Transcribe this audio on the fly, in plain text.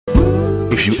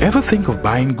If you ever think of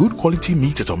buying good quality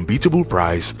meat at unbeatable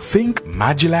price, think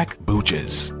Magilac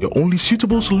Butchers, your only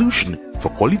suitable solution for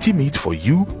quality meat for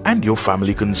you and your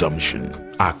family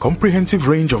consumption. Our comprehensive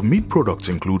range of meat products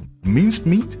include minced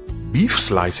meat, beef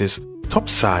slices, top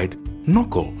side,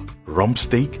 knuckle, rump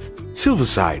steak, silver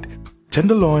side,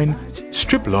 tenderloin,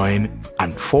 strip loin,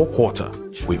 and forequarter.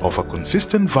 We offer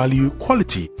consistent value,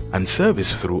 quality, and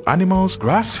service through animals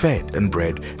grass-fed and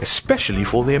bred especially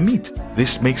for their meat.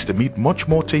 This makes the meat much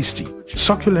more tasty,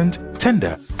 succulent,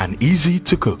 tender, and easy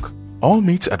to cook. All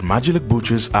meats at Magilac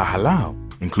Butchers are halal,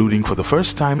 including for the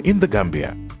first time in the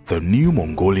Gambia, the new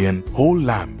Mongolian whole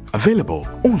lamb, available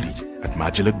only at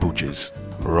Magilac Butchers.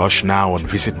 Rush now and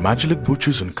visit Magilac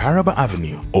Butchers on Caraba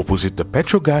Avenue, opposite the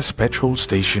Petrogas petrol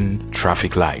station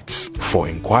traffic lights. For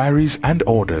inquiries and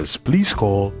orders, please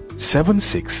call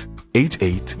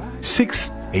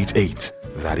 7688-688.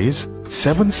 That is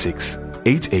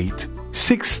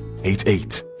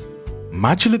 7688-688.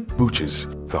 Magilac Butchers,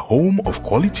 the home of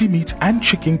quality meat and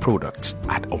chicken products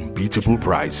at unbeatable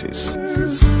prices.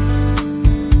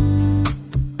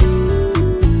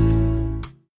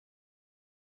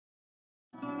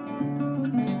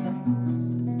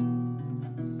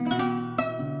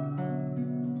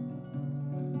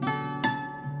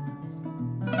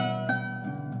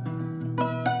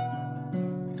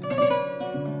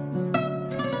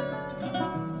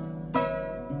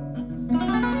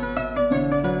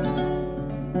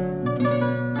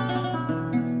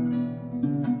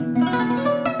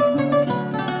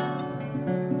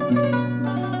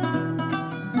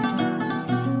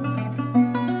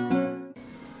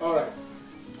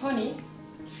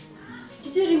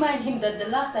 That the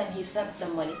last time he sent the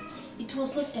money, it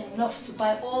was not enough to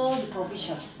buy all the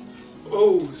provisions.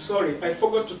 Oh, sorry, I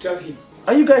forgot to tell him.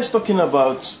 Are you guys talking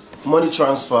about money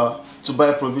transfer to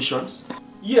buy provisions?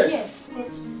 Yes.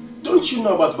 But don't you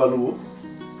know about Baluwo?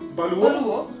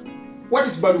 Baluwo? What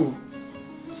is Baluwo?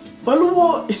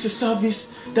 Baluwo is a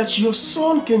service that your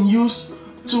son can use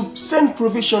to send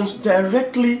provisions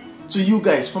directly to you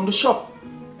guys from the shop.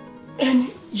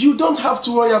 And you don't have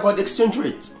to worry about the exchange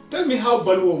rate. Tell me how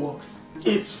Baluwo works.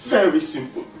 It's very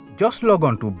simple. Just log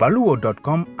on to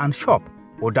baluwo.com and shop,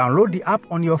 or download the app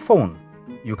on your phone.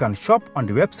 You can shop on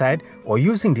the website or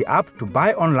using the app to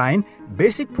buy online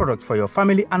basic products for your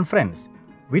family and friends.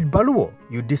 With Baluwo,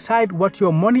 you decide what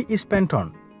your money is spent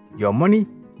on. Your money,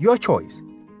 your choice.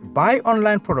 Buy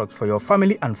online products for your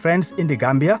family and friends in the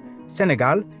Gambia,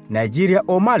 Senegal, Nigeria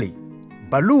or Mali.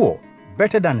 Baluwo,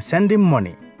 better than sending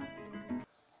money.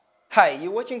 Hi,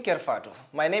 you're watching Kerr Fatou.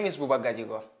 My name is Buba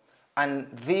Gajigo, and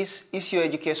this is your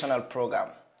educational program.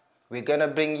 We're gonna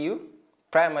bring you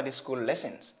primary school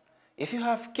lessons. If you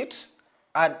have kids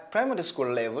at primary school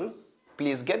level,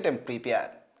 please get them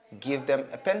prepared. Give them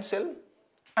a pencil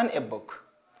and a book.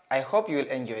 I hope you will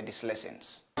enjoy these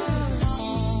lessons.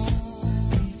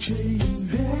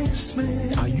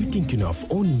 Are you thinking of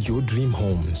owning your dream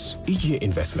homes? EJ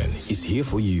Investment is here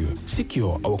for you.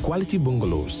 Secure our quality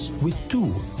bungalows with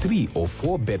 2, 3 or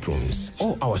 4 bedrooms,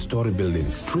 or our story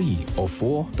buildings 3 or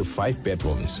 4 to 5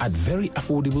 bedrooms at very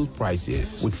affordable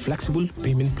prices with flexible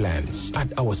payment plans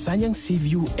at our Sanyang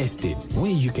Seaview Estate,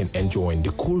 where you can enjoy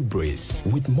the cool breeze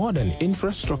with modern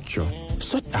infrastructure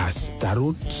such as tar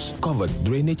roads, covered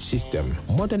drainage system,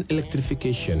 modern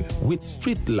electrification with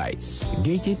street lights,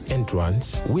 gated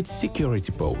entrance with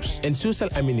security posts, and social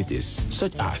amenities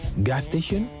such as gas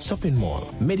station, shopping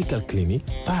mall, medical clinic,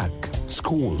 park,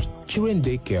 schools, children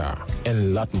daycare, and a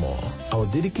lot more. Our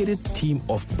dedicated team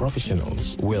of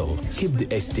professionals will keep the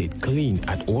estate clean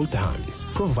at all times,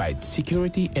 provide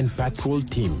security and patrol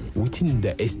team within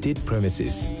the estate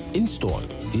premises, install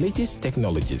latest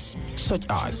technologies such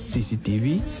as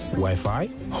CCTV, Wi-Fi,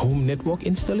 home network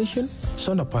installation,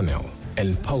 solar panel,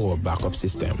 and power backup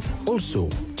system. Also,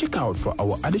 check out for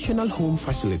our additional home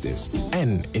facilities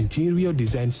and interior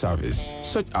design service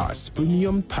such as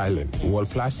premium tiling, wall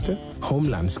plaster, home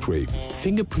landscape,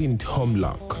 fingerprint home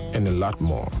lock, and a lot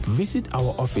more. Visit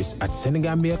our office at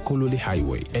Senegambia Kololi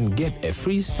Highway and get a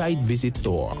free site visit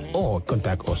tour, or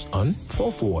contact us on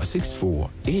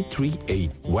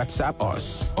 4464-838. WhatsApp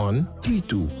us on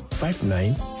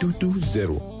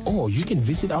 3259220. Or you can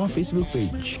visit our Facebook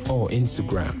page or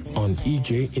Instagram on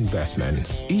EJ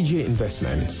Investments. EJ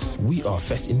Investments, we are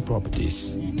first in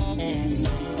properties.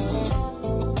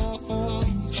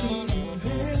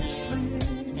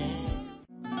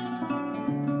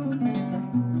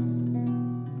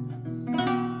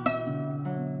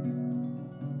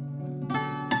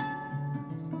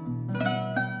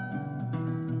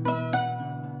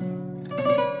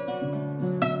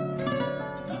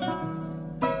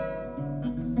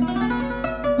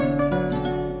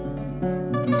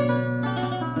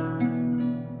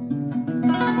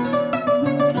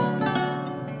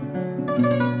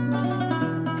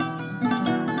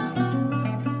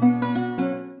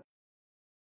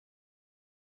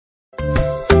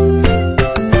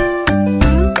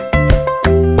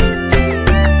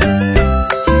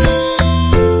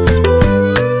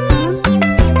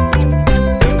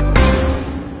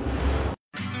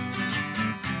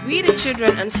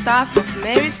 children and staff of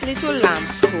Mary's Little Lamb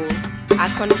School are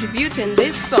contributing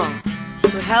this song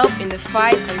to help in the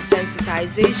fight and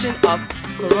sensitization of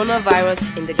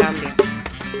coronavirus in the Gambia.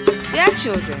 Dear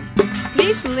children,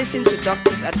 please listen to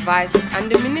doctors' advices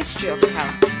and the Ministry of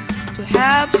Health to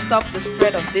help stop the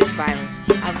spread of this virus.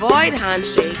 Avoid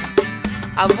handshakes,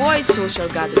 avoid social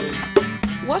gatherings,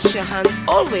 wash your hands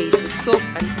always with soap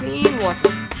and clean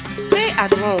water, stay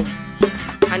at home,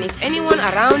 and if anyone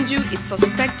around you is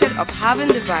suspected of having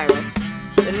the virus,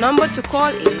 the number to call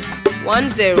is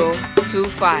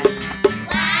 1025. 1025.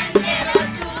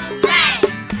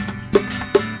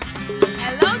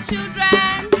 Hello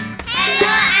children!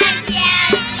 Hello Auntie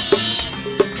Elsie.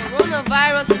 Is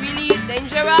coronavirus really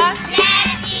dangerous?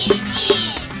 Yes, it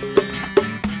is.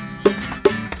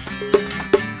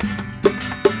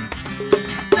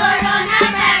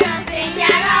 Coronavirus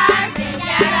dangerous,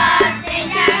 dangerous,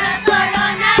 dangerous.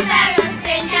 Coronavirus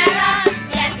dangerous.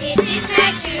 Yes, it is, my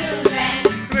children.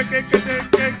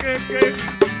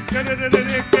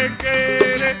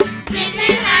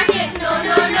 Breathing handshake, no,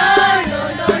 no, no, no,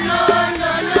 no, no, no,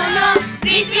 no, no.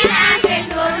 Breathing handshake,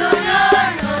 no, no, no,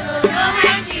 no, no, no,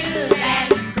 my children.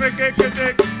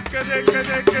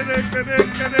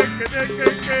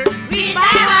 Breathe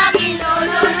by hugging, no,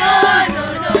 no, no, no,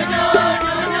 no, no,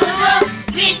 no, no, no.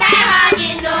 Breathe by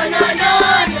hugging, no, no, no,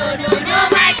 no, no, no,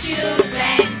 my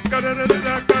children.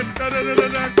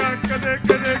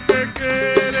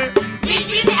 Breathe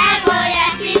with elbow,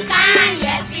 yes we can,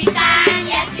 yes we can,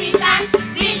 yes we can.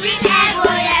 Breathe with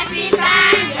elbow, yes we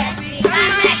can, yes we can,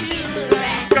 my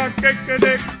children.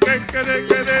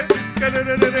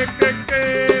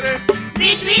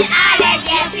 Breathe with our legs,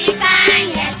 yes we can,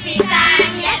 yes we can,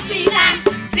 yes we can.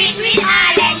 Breathe with our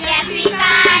legs, yes we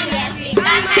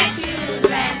can, my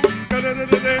children.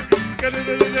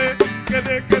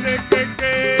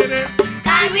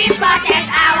 Can we protect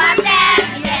ourselves?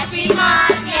 Yes we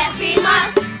must, yes we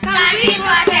must. Can we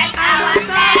protect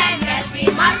ourselves? Yes we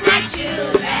must, my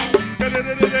children.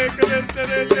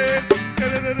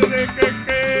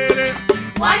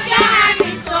 Wash your hands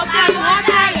with soap and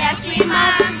water, yes we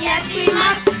must, yes we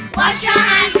must. Wash your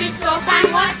hands with soap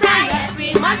and water, yes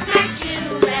we must, my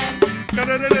children.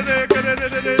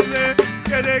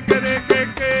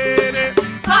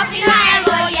 Cough in our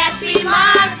elbow, yes we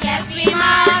must, yes we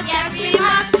must, yes we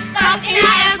must. Cough in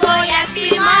our elbow, yes we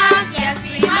must,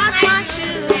 my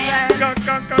children.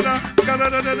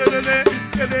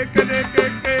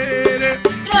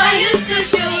 Throw used to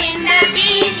shoe in the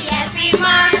bin, yes we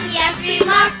must, yes we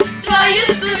must. Throw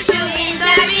used to shoe in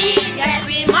the bin, yes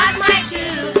we must, my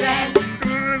children.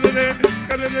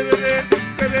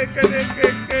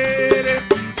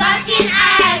 Touching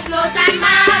eyes, nose and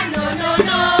mouth, no, no,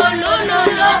 no, no, no,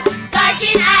 no.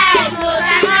 Touching eyes, nose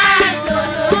and mouth, no,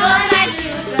 no, no, my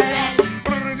children.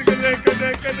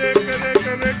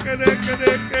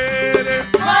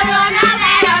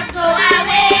 Coronavirus, go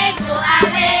away, go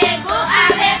away, go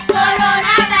away.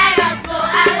 Coronavirus, go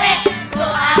away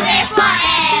forever.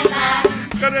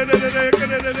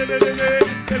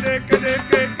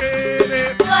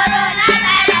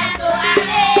 Coronavirus, go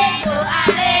away, go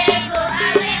away, go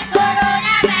away.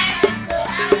 Coronavirus,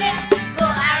 go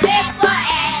away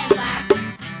forever.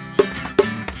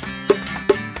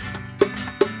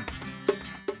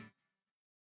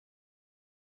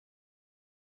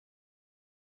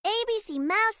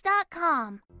 abcmouse.com.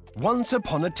 Once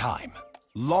upon a time,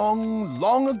 long,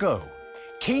 long ago,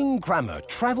 King Grammar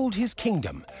traveled his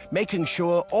kingdom, making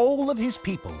sure all of his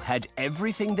people had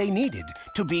everything they needed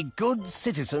to be good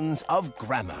citizens of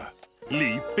Grammar.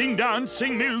 Leaping,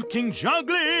 dancing, milking,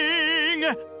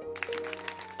 juggling!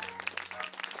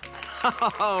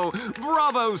 Oh,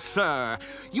 bravo, sir!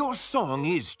 Your song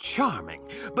is charming,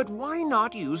 but why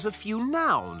not use a few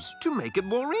nouns to make it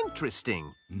more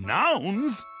interesting?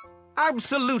 Nouns?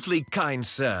 Absolutely, kind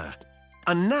sir.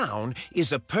 A noun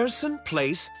is a person,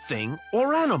 place, thing,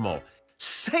 or animal.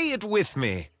 Say it with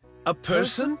me. A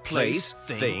person, place,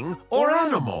 thing, or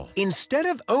animal. Instead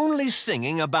of only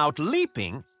singing about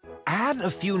leaping, add a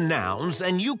few nouns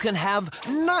and you can have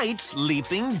knights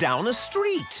leaping down a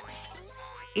street.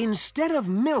 Instead of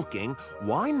milking,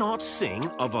 why not sing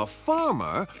of a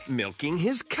farmer milking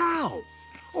his cow?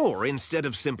 Or instead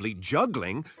of simply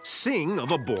juggling, sing of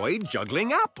a boy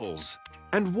juggling apples.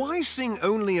 And why sing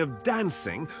only of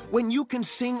dancing when you can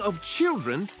sing of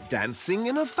children dancing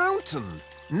in a fountain?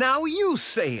 Now you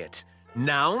say it.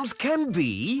 Nouns can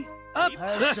be a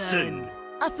person,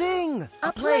 a thing,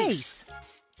 a place,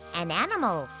 an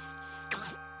animal.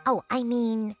 Oh, I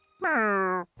mean...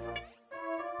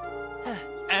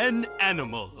 an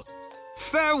animal.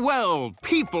 Farewell,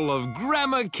 people of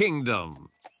Grammar Kingdom.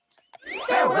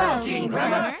 Farewell! Farewell, King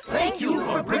Grammar. Thank you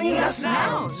for bringing us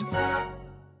nouns.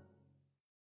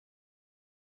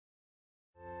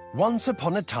 Once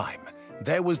upon a time,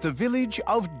 there was the village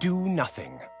of Do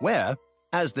Nothing, where,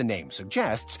 as the name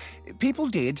suggests, people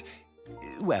did,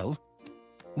 well,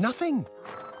 nothing.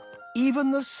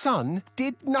 Even the sun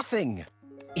did nothing.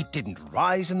 It didn't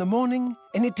rise in the morning,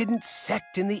 and it didn't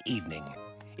set in the evening.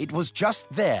 It was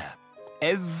just there,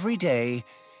 every day,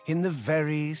 in the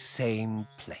very same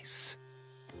place.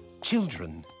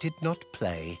 Children did not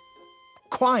play.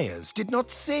 Choirs did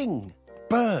not sing.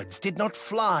 Birds did not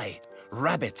fly.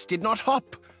 Rabbits did not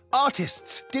hop.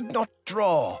 Artists did not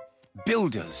draw.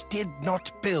 Builders did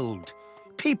not build.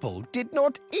 People did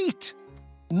not eat.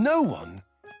 No one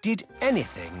did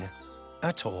anything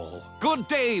at all. Good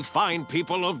day, fine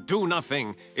people of Do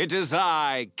Nothing. It is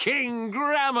I, King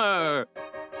Grammar.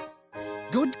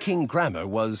 Good King Grammar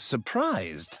was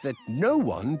surprised that no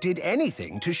one did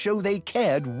anything to show they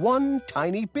cared one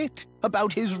tiny bit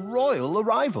about his royal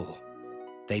arrival.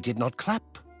 They did not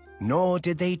clap, nor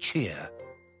did they cheer.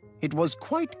 It was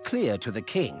quite clear to the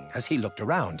king, as he looked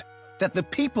around, that the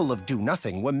people of Do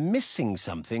Nothing were missing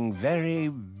something very,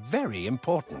 very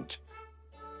important.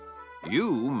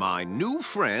 You, my new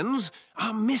friends,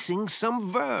 are missing some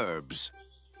verbs.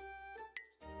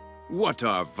 What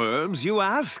are verbs, you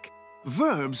ask?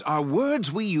 Verbs are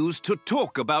words we use to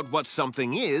talk about what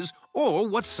something is or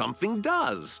what something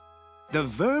does. The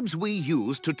verbs we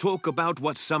use to talk about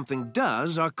what something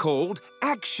does are called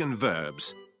action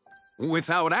verbs.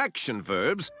 Without action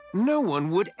verbs, no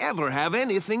one would ever have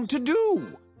anything to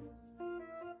do.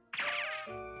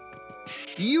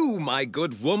 You, my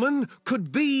good woman,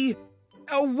 could be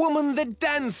a woman that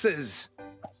dances.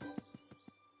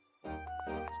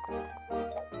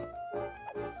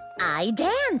 I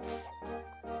dance.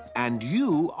 And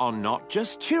you are not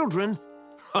just children.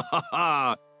 Ha ha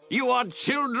ha! You are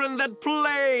children that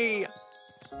play.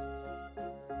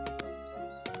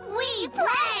 We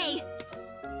play!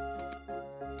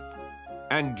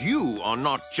 And you are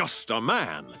not just a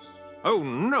man. Oh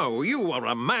no, you are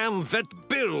a man that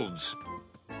builds.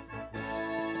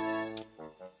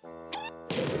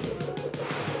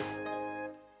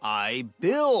 I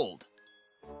build.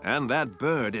 And that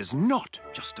bird is not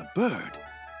just a bird.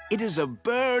 It is a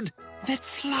bird that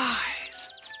flies.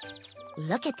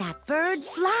 Look at that bird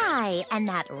fly, and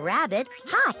that rabbit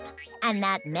hop, and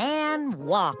that man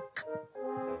walk.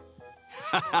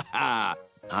 Ha ha ha!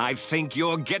 I think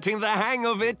you're getting the hang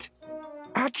of it.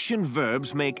 Action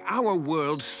verbs make our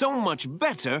world so much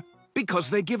better because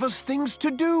they give us things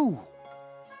to do.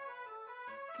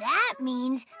 That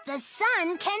means the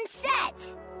sun can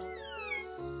set.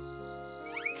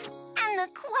 And the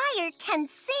choir can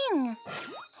sing.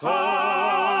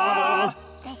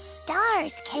 The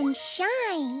stars can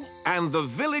shine. And the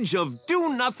village of Do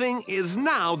Nothing is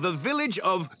now the village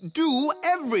of Do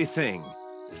Everything.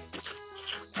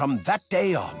 From that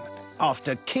day on,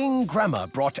 after King Grammar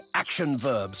brought action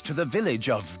verbs to the village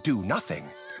of Do Nothing,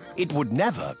 it would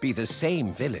never be the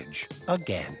same village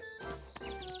again.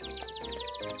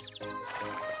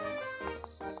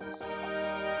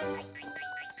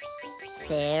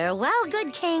 Farewell,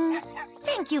 good king.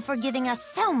 Thank you for giving us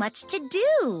so much to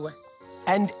do.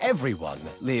 And everyone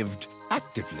lived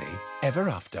actively ever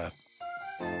after.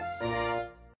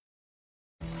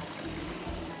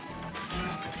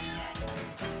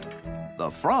 The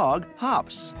frog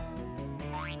hops.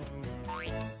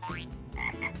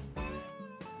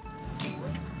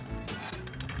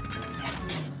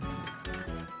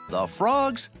 The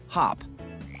frogs hop.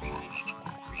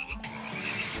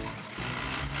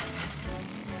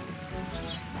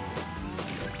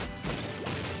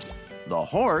 The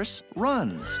horse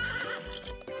runs.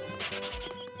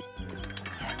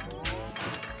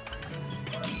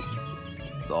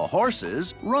 The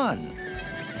horses run.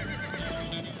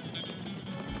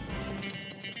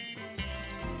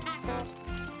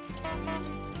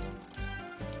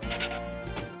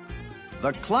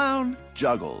 The clown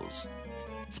juggles.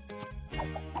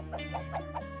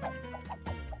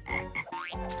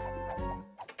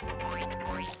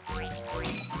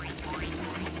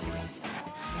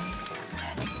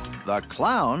 The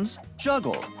clowns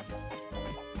juggle.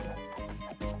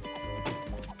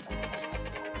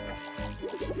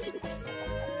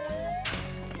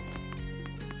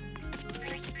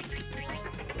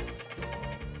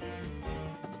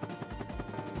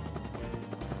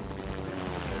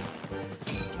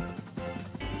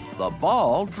 The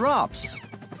ball drops.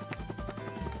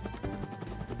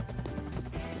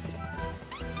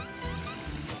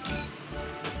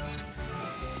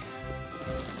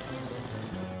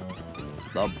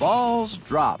 The balls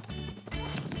drop.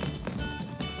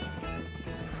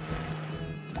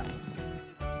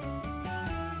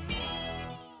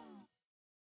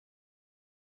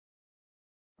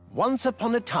 Once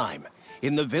upon a time,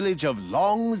 in the village of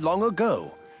long, long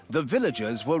ago, the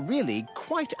villagers were really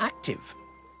quite active.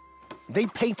 They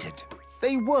painted,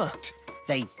 they worked,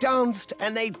 they danced,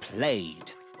 and they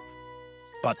played.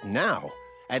 But now,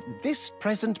 at this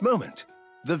present moment,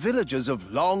 the villagers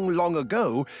of long, long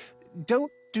ago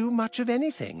don't do much of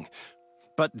anything.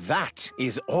 But that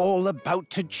is all about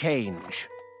to change.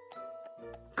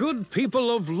 Good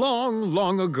people of long,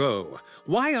 long ago,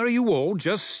 why are you all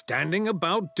just standing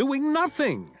about doing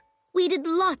nothing? We did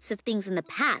lots of things in the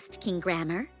past, King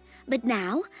Grammar. But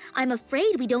now, I'm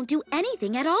afraid we don't do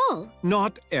anything at all.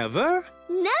 Not ever?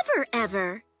 Never,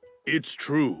 ever. It's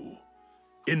true.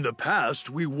 In the past,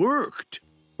 we worked.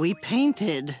 We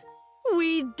painted.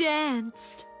 We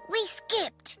danced. We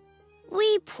skipped.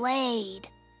 We played.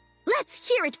 Let's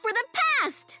hear it for the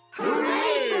past!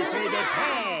 Hooray for the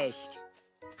past!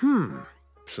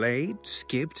 Played,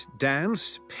 skipped,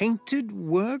 danced, painted,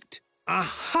 worked.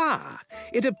 Aha!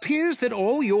 It appears that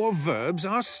all your verbs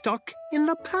are stuck in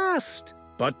the past.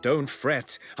 But don't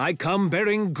fret. I come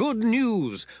bearing good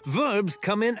news. Verbs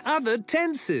come in other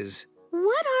tenses.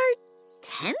 What are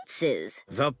tenses?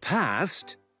 The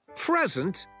past,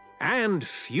 present, and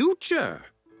future.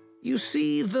 You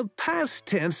see, the past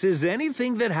tense is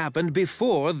anything that happened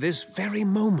before this very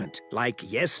moment,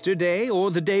 like yesterday or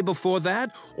the day before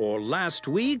that, or last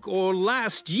week or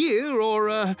last year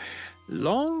or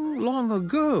long, long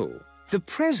ago. The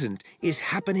present is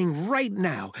happening right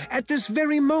now, at this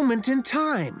very moment in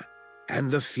time. And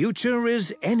the future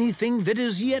is anything that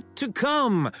is yet to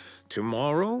come,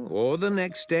 tomorrow or the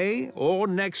next day or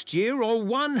next year or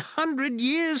 100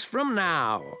 years from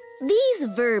now. These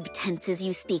verb tenses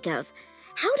you speak of,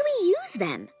 how do we use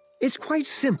them? It's quite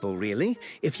simple, really.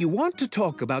 If you want to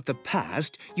talk about the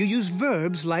past, you use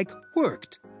verbs like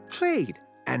worked, played,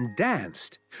 and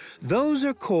danced. Those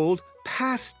are called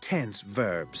past tense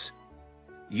verbs.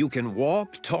 You can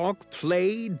walk, talk,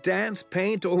 play, dance,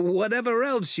 paint, or whatever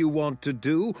else you want to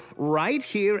do right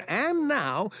here and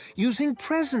now using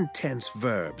present tense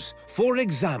verbs. For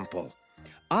example,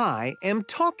 I am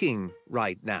talking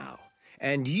right now,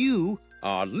 and you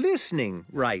are listening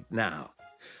right now.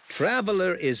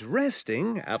 Traveler is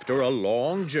resting after a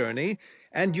long journey,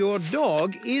 and your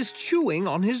dog is chewing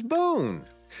on his bone.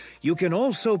 You can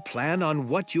also plan on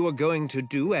what you are going to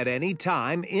do at any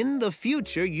time in the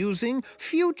future using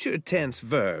future tense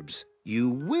verbs. You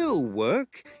will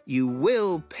work, you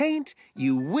will paint,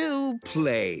 you will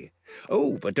play.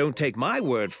 Oh, but don't take my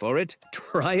word for it.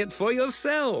 Try it for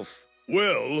yourself.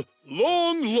 Well,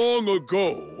 long, long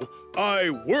ago,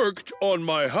 I worked on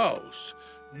my house.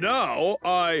 Now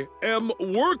I am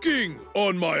working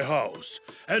on my house.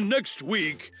 And next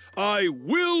week, I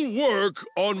will work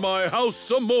on my house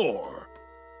some more.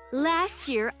 Last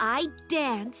year, I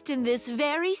danced in this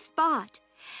very spot.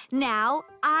 Now,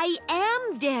 I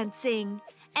am dancing.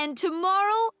 And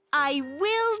tomorrow, I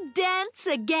will dance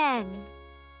again.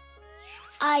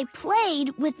 I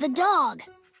played with the dog.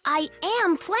 I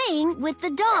am playing with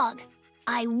the dog.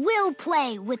 I will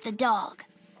play with the dog.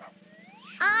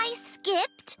 I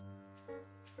skipped.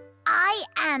 I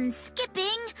am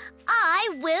skipping. I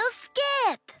will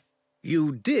skip.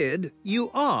 You did, you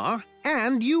are,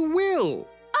 and you will.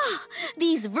 Ah,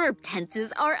 these verb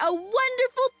tenses are a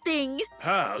wonderful thing.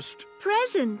 Past.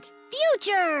 Present.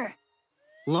 Future.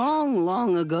 Long,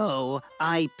 long ago,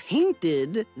 I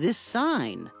painted this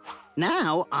sign.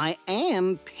 Now I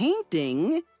am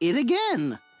painting it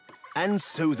again. And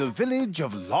so the village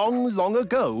of long, long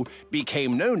ago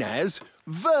became known as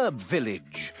Verb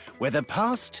Village, where the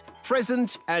past,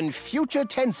 present, and future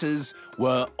tenses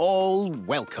were all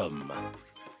welcome.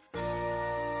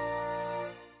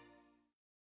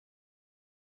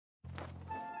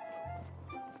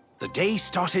 The day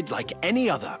started like any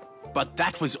other, but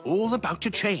that was all about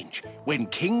to change when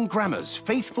King Grammar's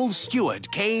faithful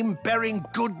steward came bearing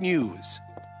good news.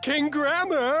 King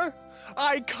Grammar,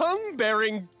 I come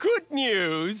bearing good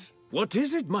news. What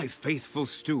is it, my faithful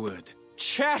steward?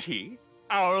 Chatty,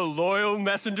 our loyal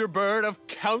messenger bird of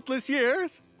countless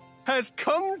years, has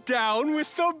come down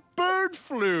with the bird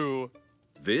flu.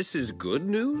 This is good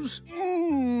news?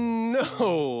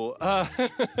 No,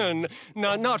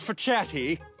 not for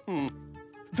Chatty.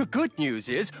 The good news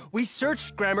is we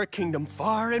searched Grammar Kingdom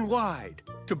far and wide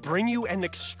to bring you an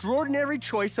extraordinary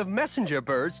choice of messenger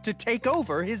birds to take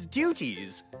over his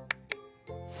duties.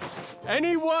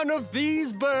 Any one of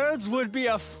these birds would be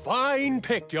a fine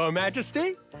pick, Your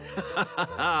Majesty.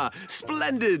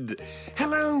 Splendid!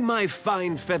 Hello, my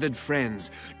fine feathered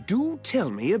friends. Do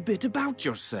tell me a bit about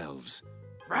yourselves.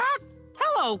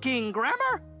 Hello, King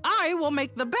Grammar. I will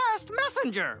make the best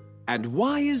messenger. And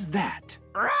why is that?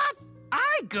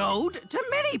 I goed to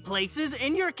many places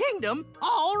in your kingdom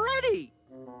already.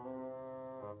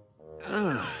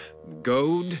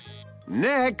 Goed.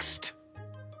 Next.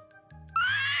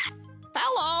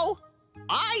 Hello!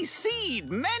 I seed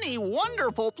many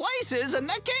wonderful places in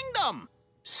the kingdom.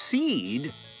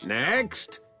 Seed.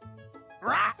 Next.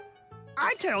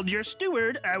 I told your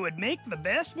steward I would make the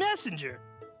best messenger.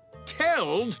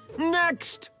 Telled.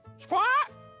 Next.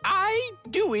 What? I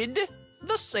doed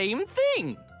the same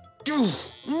thing.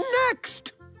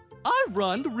 Next. I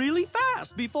runned really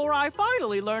fast before I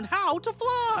finally learned how to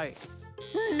fly.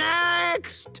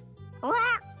 Next.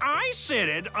 I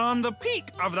sitted on the peak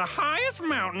of the highest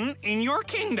mountain in your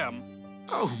kingdom.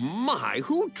 Oh my,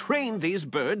 who trained these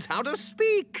birds how to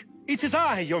speak? It is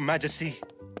I, your majesty.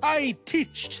 I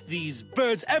teached these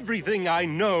birds everything I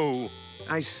know.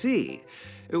 I see.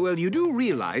 Well, you do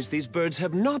realize these birds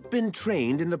have not been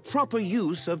trained in the proper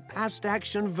use of past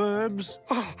action verbs?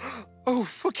 Oh,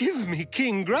 forgive me,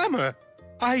 King Grammar.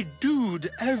 I doed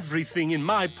everything in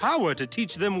my power to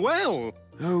teach them well.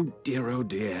 Oh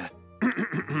dear.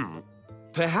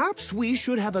 Perhaps we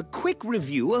should have a quick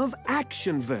review of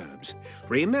action verbs.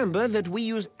 Remember that we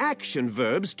use action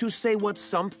verbs to say what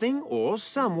something or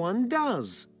someone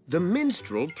does. The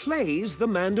minstrel plays the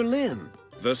mandolin.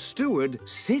 The steward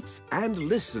sits and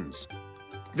listens.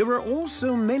 There are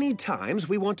also many times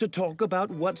we want to talk about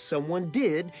what someone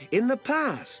did in the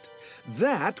past.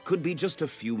 That could be just a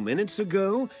few minutes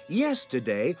ago,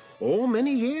 yesterday, or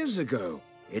many years ago.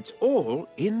 It's all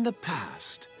in the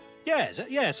past.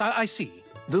 Yes, I see.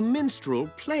 The minstrel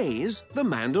plays the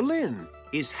mandolin.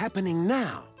 Is happening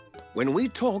now. When we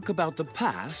talk about the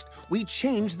past, we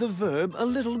change the verb a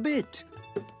little bit.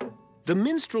 The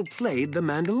minstrel played the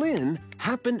mandolin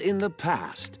happened in the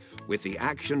past. With the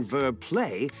action verb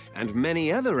play and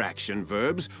many other action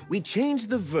verbs, we change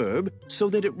the verb so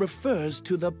that it refers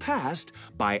to the past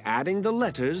by adding the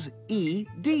letters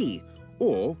ed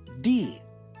or d.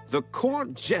 The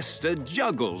court jester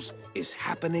juggles is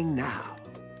happening now.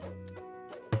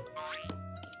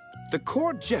 The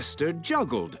court jester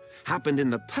juggled happened in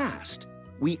the past.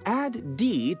 We add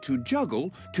D to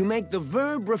juggle to make the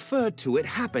verb refer to it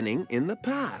happening in the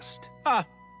past.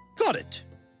 Got it.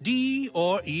 D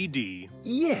or ED.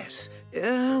 Yes,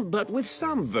 but with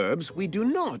some verbs we do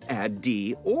not add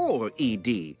D or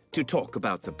ED to talk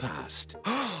about the past.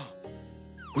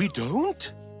 We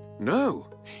don't? No.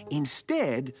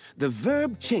 Instead, the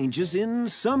verb changes in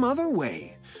some other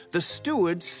way. The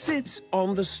steward sits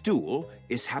on the stool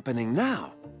is happening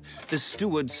now. The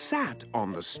steward sat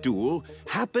on the stool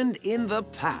happened in the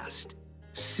past.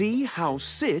 See how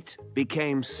sit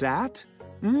became sat,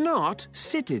 not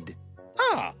sitted.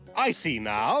 I see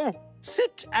now.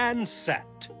 Sit and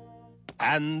sat.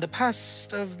 And the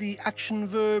past of the action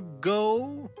verb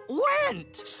go?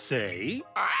 Went. Say.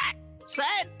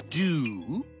 Said.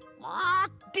 Do.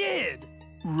 Did.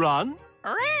 Run.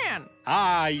 Ran.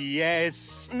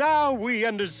 Yes. Now we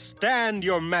understand,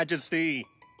 Your Majesty.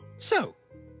 So,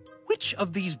 which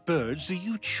of these birds do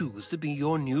you choose to be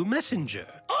your new messenger?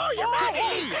 Oh, Your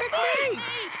Majesty!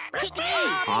 Pick me!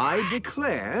 I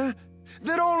declare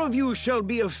that all of you shall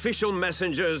be official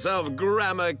messengers of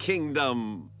Grammar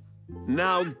Kingdom.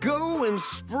 Now go and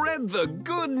spread the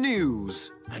good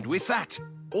news. And with that,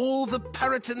 all the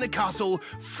parrots in the castle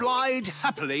flied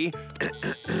happily.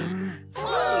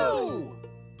 Flew!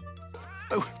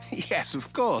 Oh, yes,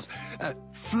 of course.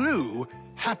 Flew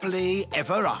happily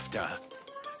ever after.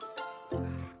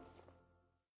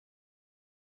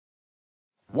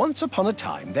 Once upon a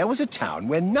time, there was a town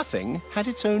where nothing had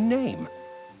its own name.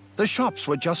 The shops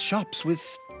were just shops with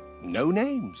no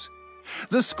names.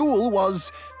 The school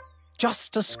was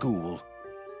just a school.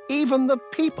 Even the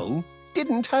people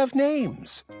didn't have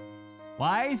names.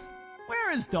 Wife,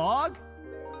 where is Dog?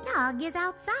 Dog is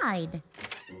outside.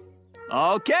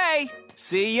 Okay,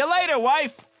 see you later,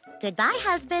 wife. Goodbye,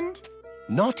 husband.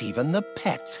 Not even the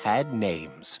pets had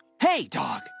names. Hey,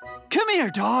 Dog. Come here,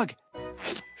 Dog.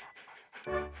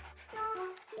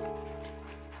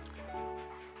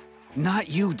 Not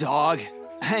you, Dog.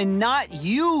 And not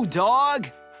you, Dog.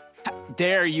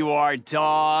 There you are,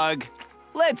 Dog.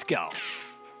 Let's go.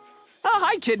 Oh,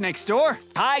 hi, kid next door.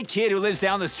 Hi, kid who lives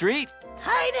down the street.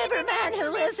 Hi, neighbor man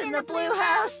who lives in the blue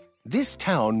house. This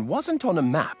town wasn't on a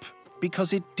map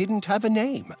because it didn't have a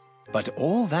name. But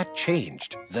all that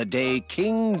changed the day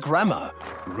King Grammar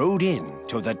rode in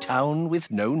to the town with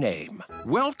no name.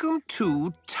 Welcome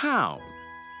to town.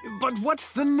 But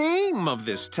what's the name of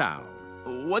this town?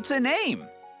 What's a name?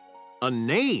 A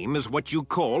name is what you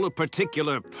call a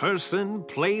particular person,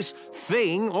 place,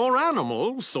 thing, or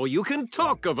animal so you can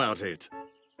talk about it.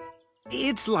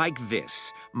 It's like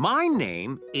this. My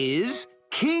name is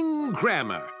King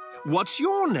Grammar. What's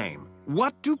your name?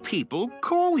 What do people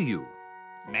call you?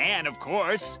 Man, of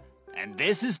course. And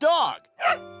this is Dog.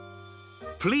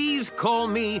 Please call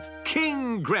me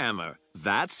King Grammar.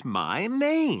 That's my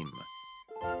name.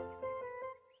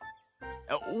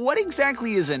 What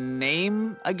exactly is a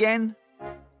name again?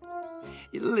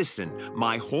 Listen,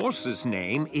 my horse's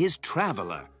name is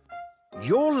Traveler.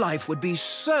 Your life would be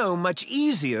so much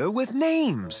easier with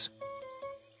names.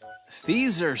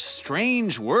 These are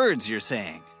strange words you're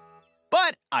saying.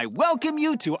 But I welcome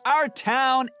you to our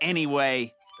town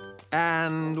anyway.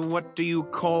 And what do you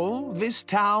call this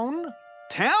town?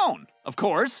 Town, of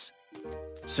course.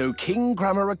 So King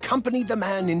Grammar accompanied the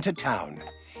man into town.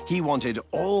 He wanted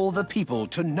all the people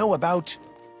to know about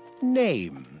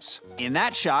names. In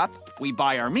that shop, we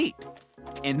buy our meat.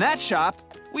 In that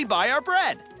shop, we buy our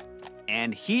bread.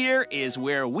 And here is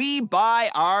where we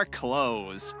buy our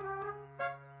clothes.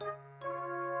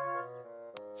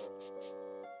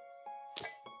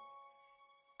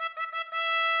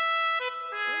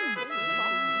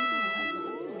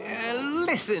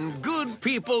 Listen, good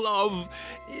people of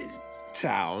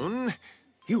town.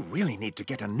 You really need to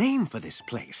get a name for this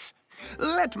place.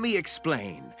 Let me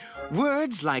explain.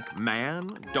 Words like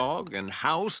man, dog, and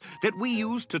house that we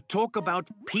use to talk about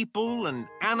people and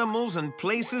animals and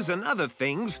places and other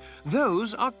things,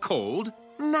 those are called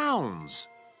nouns.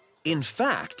 In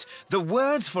fact, the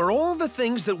words for all the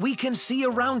things that we can see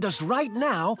around us right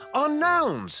now are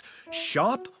nouns.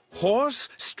 Shop, horse,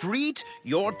 street,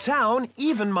 your town,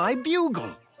 even my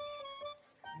bugle.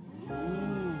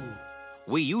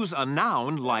 We use a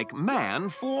noun like man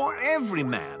for every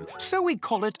man, so we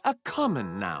call it a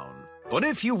common noun. But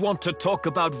if you want to talk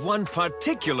about one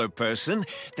particular person,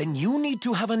 then you need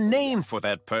to have a name for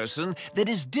that person that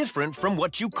is different from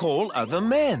what you call other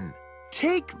men.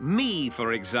 Take me,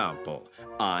 for example.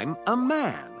 I'm a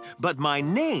man, but my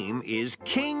name is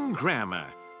King Grammar,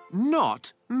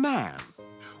 not man.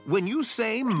 When you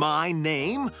say my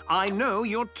name, I know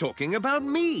you're talking about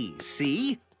me,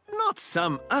 see? Not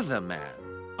some other man.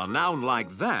 A noun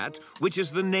like that, which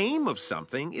is the name of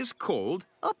something, is called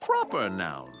a proper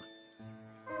noun.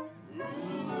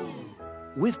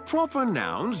 With proper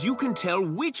nouns, you can tell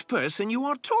which person you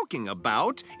are talking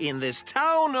about in this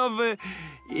town of...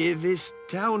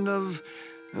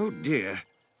 oh dear.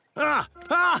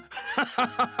 The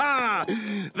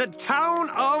town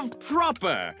of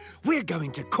Proper. We're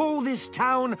going to call this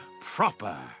town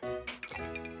Proper.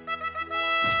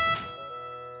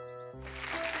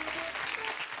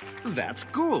 That's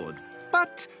good.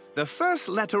 But the first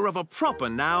letter of a proper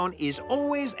noun is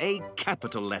always a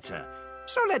capital letter.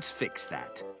 So let's fix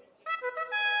that.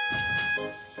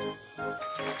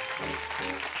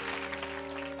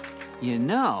 You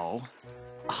know,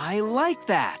 I like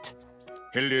that.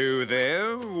 Hello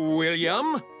there,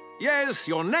 William. Yes,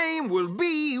 your name will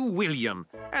be William.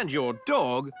 And your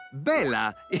dog,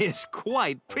 Bella, is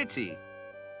quite pretty.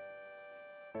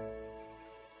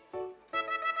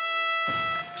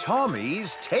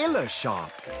 Tommy's Tailor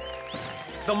Shop.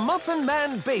 The Muffin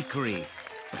Man Bakery.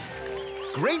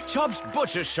 Great Chop's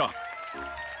Butcher Shop.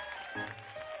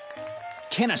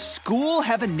 Can a school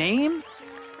have a name?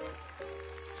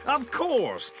 Of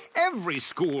course. Every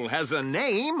school has a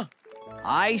name.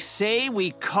 I say we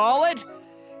call it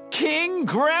King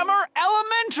Grammar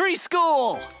Elementary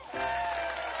School.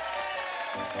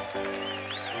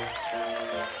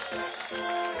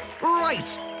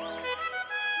 Right.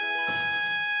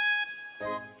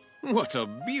 What a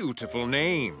beautiful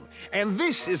name. And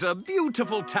this is a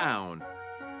beautiful town.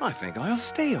 I think I'll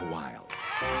stay a while.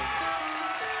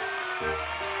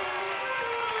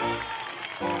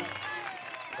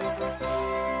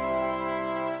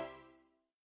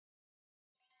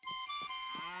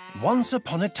 Once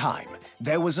upon a time,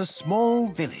 there was a small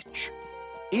village.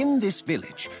 In this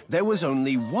village, there was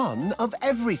only one of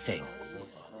everything.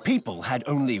 People had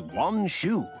only one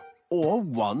shoe or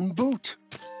one boot.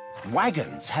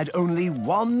 Wagons had only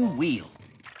one wheel.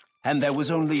 And there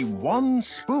was only one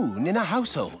spoon in a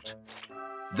household.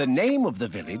 The name of the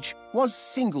village was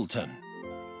Singleton.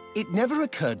 It never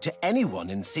occurred to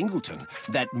anyone in Singleton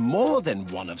that more than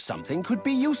one of something could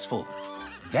be useful.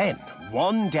 Then,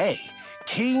 one day,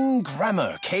 King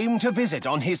Grammar came to visit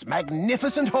on his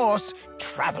magnificent horse,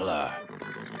 Traveler.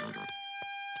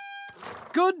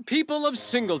 Good people of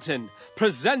Singleton,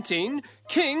 presenting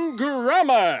King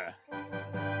Grammar.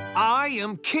 I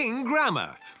am King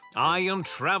Grammar. I am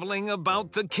traveling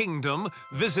about the kingdom,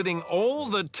 visiting all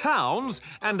the towns,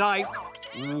 and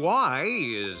Why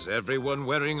is everyone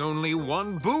wearing only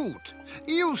one boot?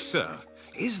 You, sir,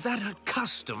 is that a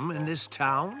custom in this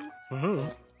town?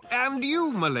 And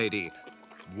you, milady.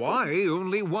 Why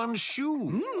only one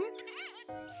shoe?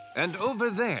 And over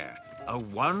there, a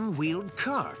one-wheeled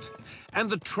cart. And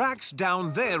the tracks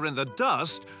down there in the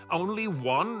dust, only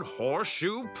one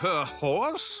horseshoe per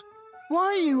horse? Why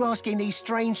are you asking these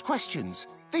strange questions?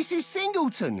 This is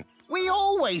Singleton. We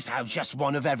always have just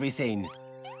one of everything.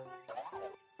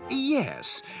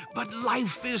 Yes, but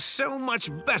life is so much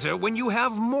better when you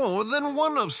have more than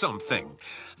one of something.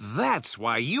 That's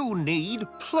why you need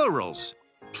plurals.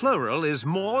 Plural is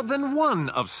more than one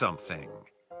of something.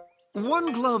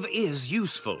 One glove is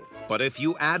useful, but if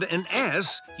you add an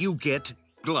S, you get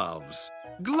gloves.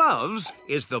 Gloves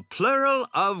is the plural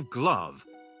of glove.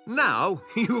 Now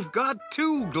you've got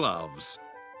two gloves.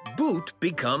 Boot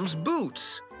becomes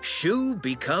boots, shoe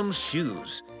becomes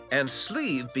shoes, and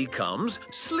sleeve becomes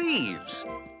sleeves.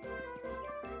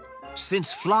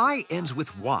 Since fly ends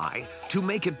with Y, to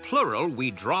make it plural,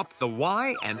 we drop the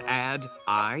Y and add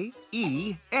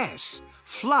I-E-S.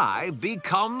 Fly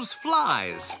becomes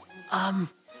flies.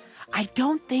 I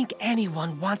don't think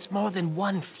anyone wants more than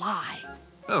one fly.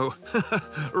 Oh,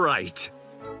 right.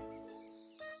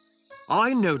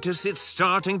 I notice it's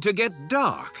starting to get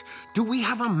dark. Do we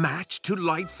have a match to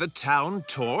light the town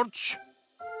torch?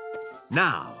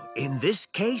 Now, in this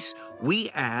case, we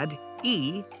add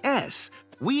E-S.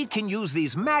 We can use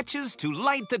these matches to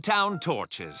light the town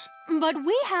torches. But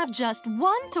we have just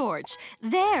one torch,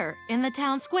 there, in the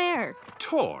town square.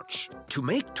 Torch. To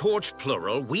make torch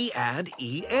plural, we add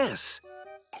E-S.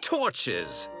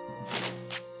 Torches.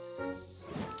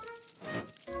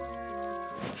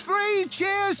 3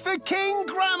 cheers for King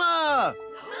Grammar!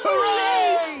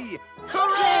 Hooray!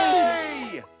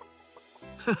 Hooray!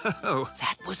 Oh,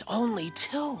 That was only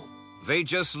 2. they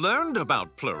just learned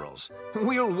about plurals.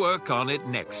 We'll work on it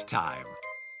next time.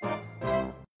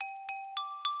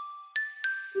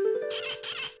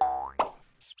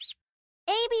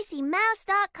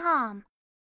 abcmouse.com.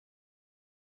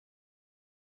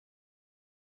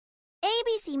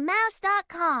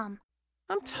 abcmouse.com.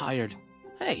 I'm tired.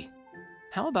 Hey,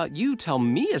 how about you tell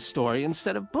me a story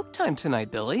instead of book time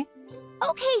tonight, Billy?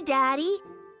 Okay, Daddy.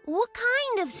 What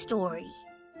kind of story?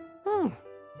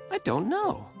 I don't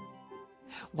know.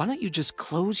 Why don't you just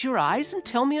close your eyes and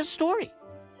tell me a story?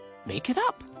 Make it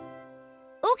up.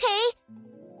 Okay.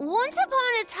 Once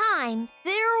upon a time,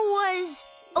 there was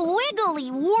a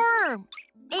wiggly worm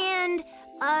and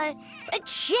a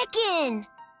chicken.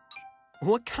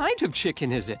 What kind of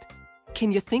chicken is it?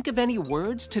 Can you think of any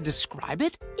words to describe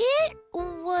it? It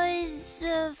was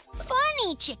a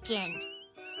funny chicken.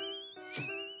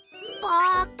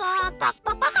 Bawk, bawk, bawk,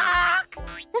 bawk, bawk.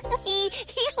 He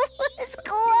was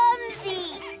clumsy.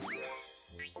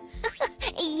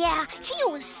 Yeah, he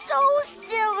was so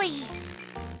silly.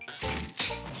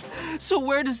 So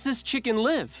where does this chicken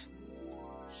live?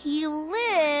 He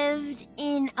lived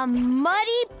in a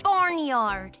muddy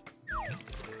barnyard.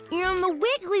 And the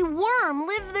wiggly worm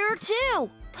lived there too.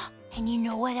 And you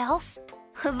know what else?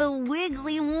 The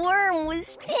wiggly worm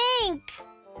was pink.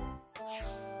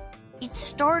 It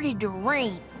started to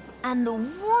rain, and the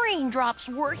raindrops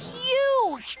were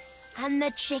huge. And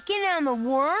the chicken and the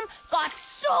worm got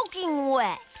soaking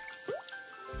wet.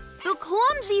 The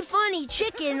clumsy, funny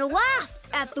chicken laughed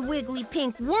at the wiggly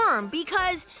pink worm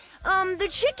because the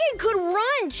chicken could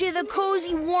run to the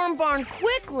cozy warm barn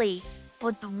quickly,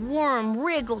 but the worm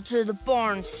wriggled to the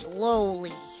barn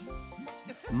slowly.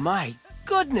 My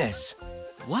goodness!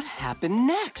 What happened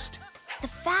next? The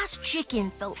fast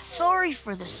chicken felt sorry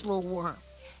for the slow worm.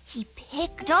 He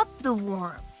picked up the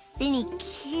worm. Then he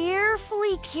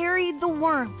carefully carried the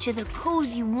worm to the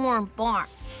cozy warm barn,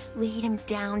 laid him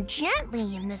down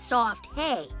gently in the soft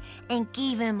hay, and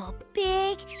gave him a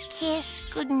big kiss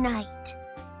goodnight.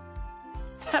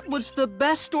 That was the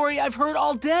best story I've heard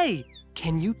all day.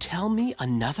 Can you tell me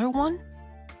another one?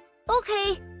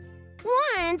 Okay.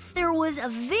 Once there was a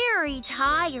very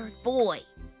tired boy.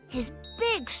 His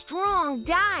big, strong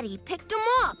daddy picked him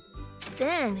up.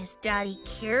 Then his daddy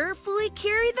carefully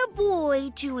carried the boy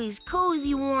to his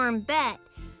cozy, warm bed,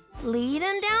 laid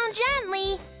him down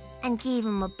gently, and gave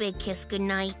him a big kiss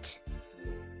goodnight.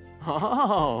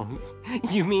 Oh,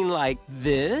 you mean like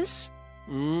this?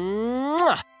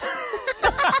 Mwah!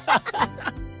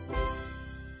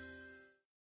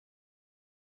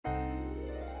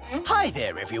 Hi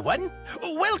there, everyone.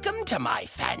 Welcome to my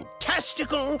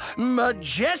fantastical,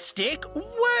 majestic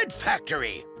word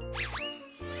factory.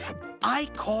 I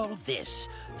call this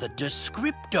the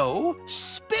Descripto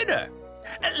Spinner.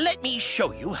 Let me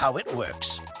show you how it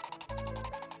works.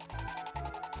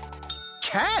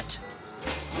 Cat.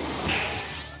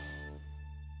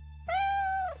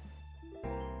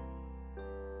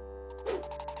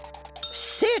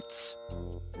 sits.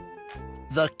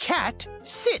 The cat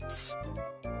sits.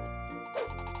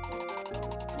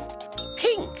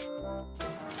 Pink.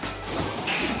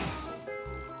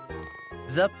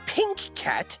 The pink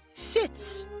cat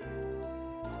sits.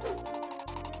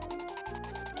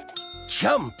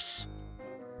 Jumps.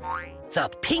 The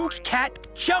pink cat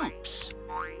jumps.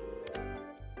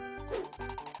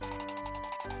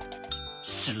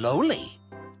 Slowly.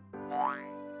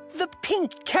 The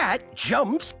pink cat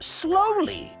jumps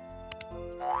slowly.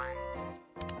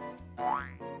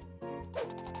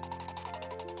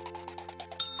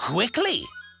 Quickly.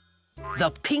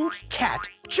 The pink cat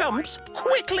jumps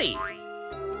quickly.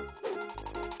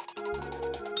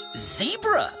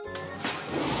 Zebra.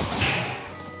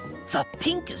 The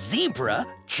pink zebra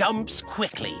jumps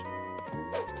quickly.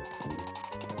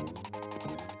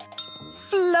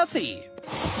 Fluffy.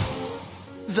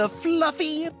 The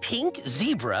fluffy pink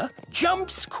zebra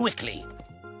jumps quickly.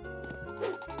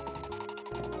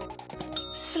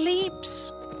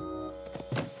 Sleeps.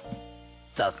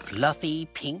 The fluffy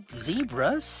pink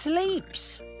zebra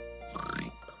sleeps.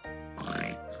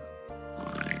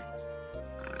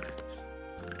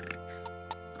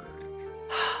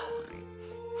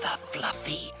 The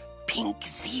fluffy pink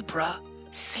zebra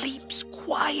sleeps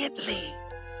quietly.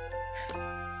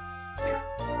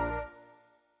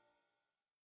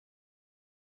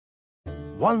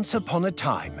 Once upon a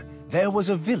time, there was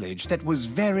a village that was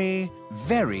very,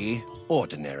 very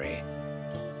ordinary.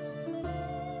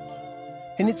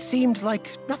 And it seemed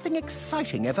like nothing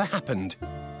exciting ever happened.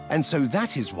 And so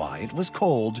that is why it was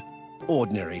called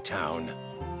Ordinary Town.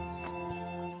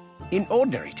 In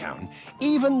Ordinary Town,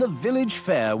 even the village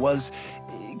fair was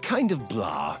kind of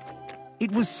blah.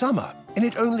 It was summer, and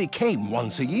it only came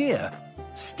once a year.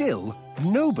 Still,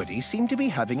 nobody seemed to be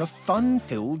having a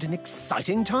fun-filled and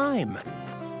exciting time.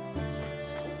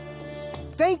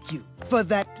 Thank you for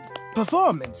that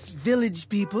performance, village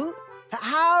people.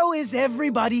 How is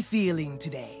everybody feeling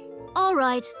today? All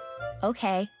right.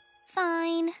 Okay.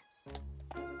 Fine.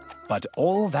 But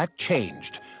all that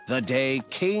changed the day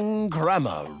King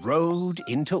Grammar rode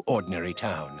into Ordinary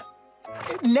Town.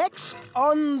 Next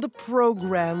on the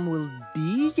program will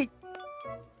be...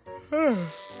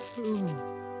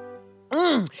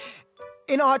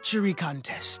 an archery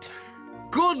contest.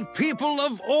 Good people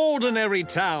of Ordinary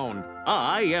Town,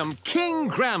 I am King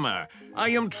Grammar. I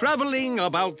am traveling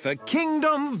about the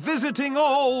kingdom, visiting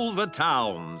all the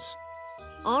towns.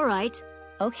 All right.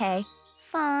 Okay.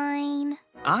 Fine.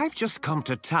 I've just come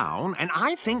to town, and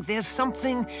I think there's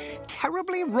something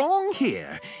terribly wrong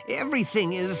here.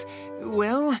 Everything is,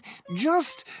 well,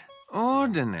 just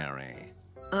ordinary.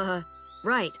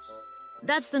 Right.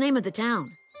 That's the name of the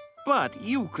town. But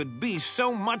you could be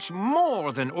so much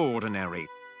more than ordinary.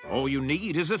 All you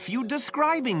need is a few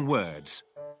describing words.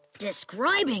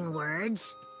 Describing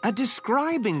words? A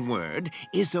describing word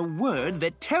is a word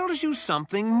that tells you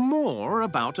something more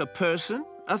about a person,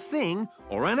 a thing,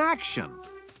 or an action.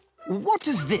 What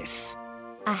is this?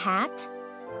 A hat?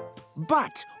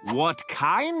 But what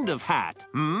kind of hat,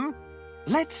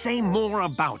 Let's say more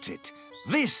about it.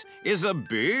 This is a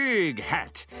big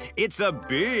hat. It's a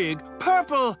big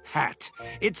purple hat.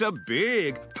 It's a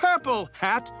big purple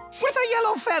hat with a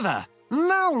yellow feather.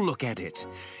 Now look at it.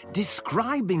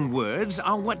 Describing words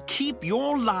are what keep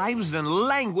your lives and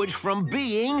language from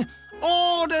being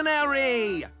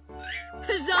ordinary.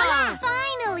 Huzzah!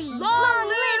 Finally! Long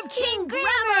live King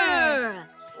Grammar!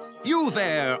 You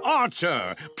there,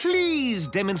 archer, please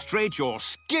demonstrate your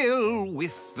skill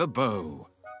with the bow.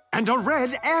 And a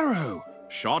red arrow,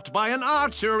 shot by an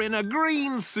archer in a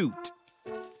green suit.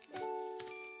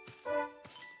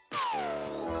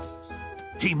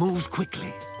 He moves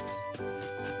quickly.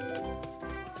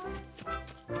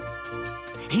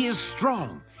 He is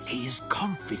strong. He is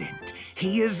confident.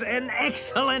 He is an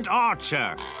excellent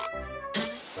archer.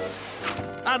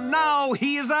 And now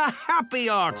he is a happy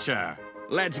archer.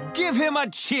 Let's give him a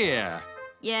cheer.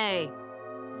 Yay.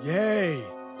 Yay.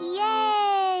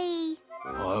 Yay!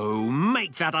 Oh,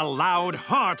 make that a loud,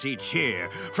 hearty cheer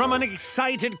from an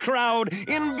excited crowd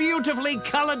in beautifully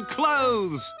colored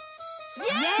clothes.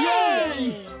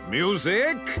 Yay!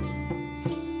 Music.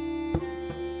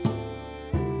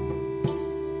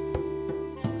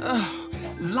 Oh,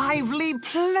 lively,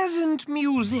 pleasant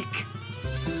music.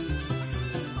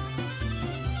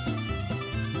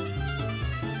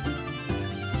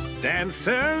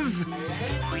 Dancers.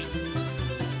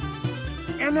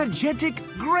 Energetic,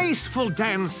 graceful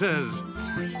dancers.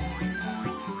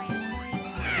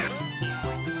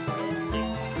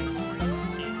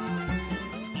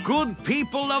 Good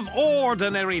people of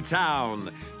Ordinary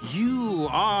Town. You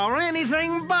are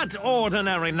anything but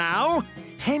ordinary now.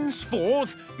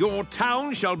 Henceforth, your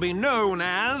town shall be known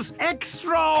as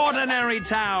Extraordinary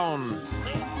Town.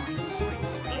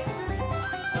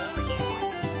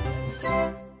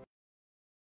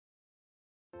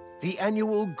 The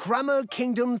annual Grammar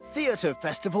Kingdom Theatre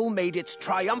Festival made its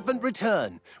triumphant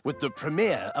return with the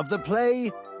premiere of the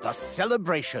play, The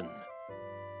Celebration.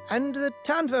 And the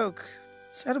townfolk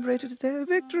celebrated their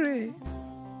victory.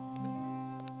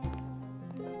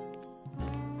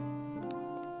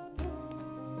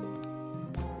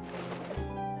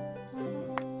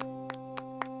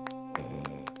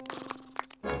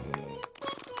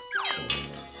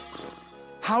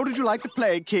 How did you like the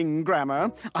play, King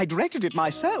Grammar? I directed it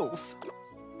myself.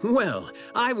 Well,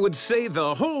 I would say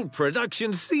the whole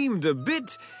production seemed a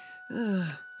bit...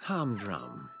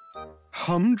 humdrum.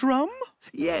 Humdrum?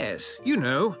 Yes, you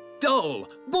know, dull,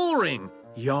 boring.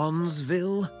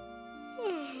 Yonsville.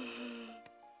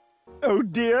 Oh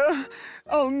dear,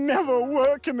 I'll never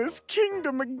work in this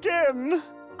kingdom again.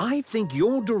 I think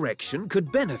your direction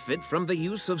could benefit from the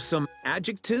use of some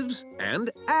adjectives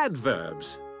and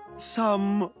adverbs.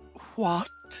 Some what?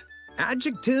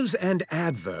 Adjectives and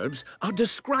adverbs are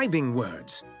describing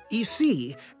words. You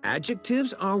see,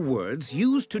 adjectives are words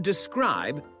used to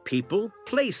describe people,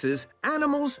 places,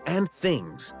 animals, and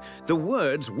things. The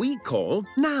words we call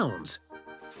nouns.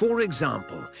 For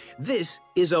example, this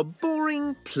is a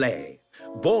boring play.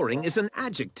 Boring is an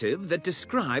adjective that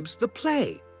describes the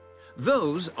play.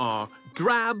 Those are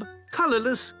drab,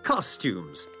 colorless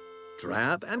costumes.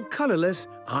 Drab and colorless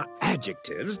are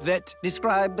adjectives that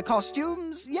describe the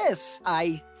costumes? Yes,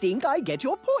 I think I get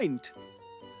your point.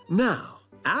 Now,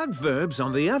 adverbs,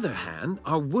 on the other hand,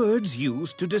 are words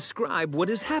used to describe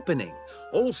what is happening,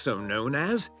 also known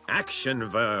as action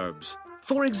verbs.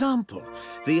 For example,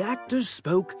 the actors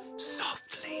spoke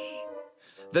softly.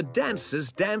 The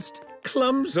dancers danced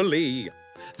clumsily.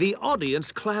 The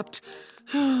audience clapped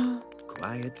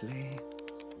quietly.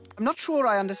 I'm not sure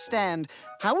I understand.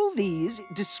 How will these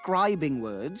describing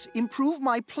words improve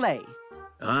my play?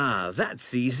 Ah,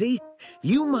 that's easy.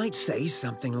 You might say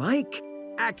something like,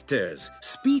 actors,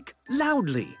 speak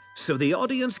loudly so the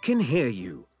audience can hear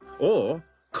you. Or,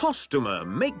 costumer,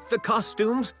 make the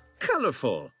costumes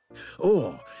colorful.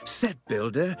 Or, set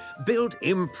builder, build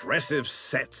impressive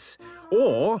sets.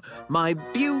 Or, my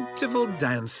beautiful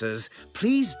dancers,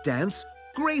 please dance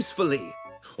gracefully.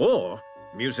 Or,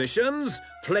 musicians,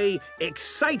 play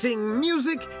exciting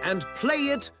music and play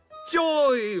it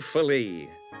joyfully.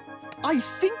 I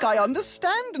think I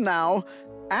understand now.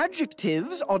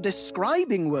 Adjectives are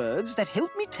describing words that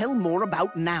help me tell more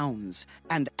about nouns,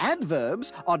 and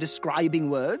adverbs are describing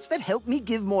words that help me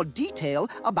give more detail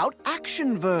about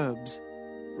action verbs.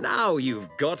 Now you've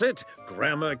got it,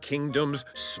 Grammar Kingdom's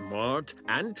smart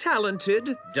and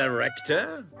talented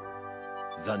director.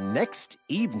 The next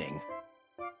evening...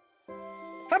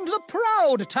 And the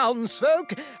proud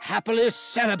townsfolk happily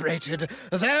celebrated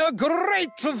their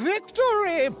great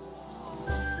victory.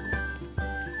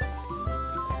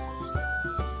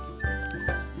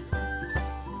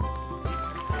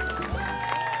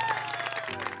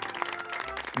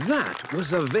 That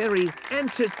was a very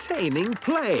entertaining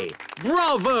play.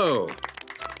 Bravo!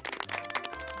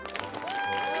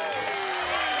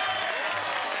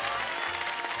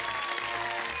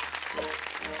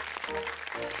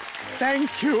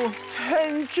 Thank you.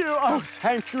 Thank you. Oh,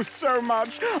 thank you so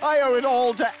much. I owe it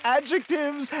all to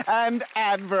adjectives and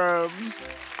adverbs.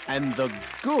 And the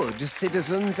good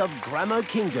citizens of Grammar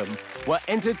Kingdom were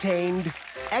entertained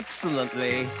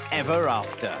excellently ever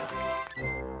after.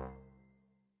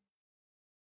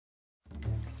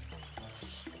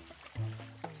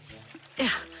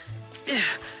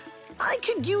 I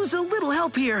could use a little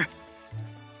help here.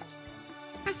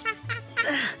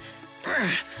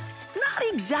 Not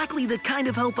exactly the kind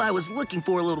of help I was looking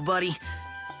for, little buddy.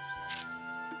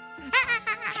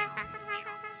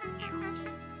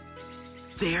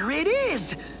 There it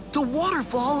is! The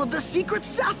waterfall of the secret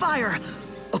sapphire!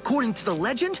 According to the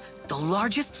legend, the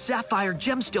largest sapphire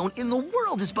gemstone in the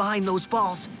world is behind those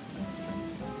falls.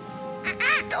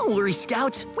 Don't worry,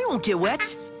 Scout. We won't get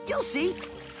wet. You'll see.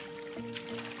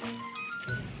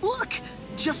 Look!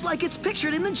 Just like it's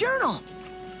pictured in the journal.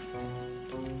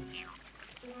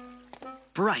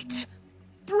 Bright.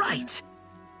 Bright.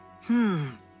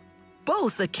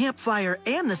 Both the campfire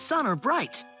and the sun are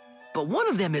bright, but one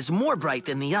of them is more bright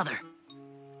than the other.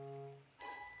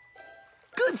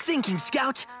 Good thinking,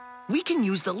 Scout. We can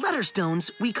use the letter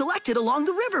stones we collected along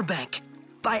the riverbank.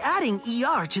 By adding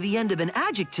ER to the end of an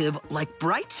adjective like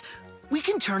bright, we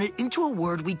can turn it into a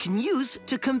word we can use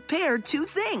to compare two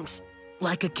things,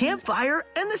 like a campfire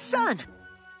and the sun.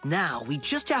 Now we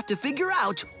just have to figure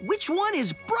out which one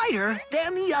is brighter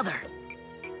than the other.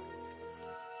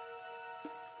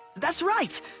 That's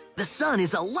right. The sun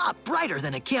is a lot brighter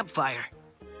than a campfire.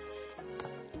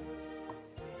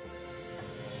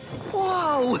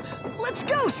 Whoa! Let's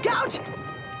go, Scout!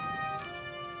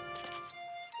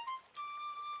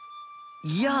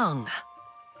 Young.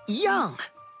 Young.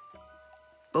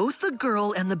 Both the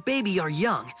girl and the baby are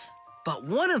young, but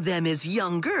one of them is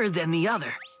younger than the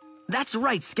other. That's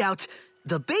right, Scout.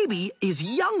 The baby is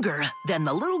younger than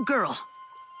the little girl.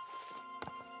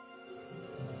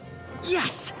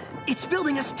 Yes! It's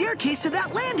building a staircase to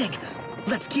that landing!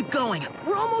 Let's keep going.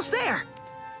 We're almost there.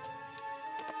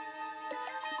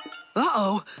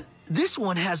 Uh-oh. This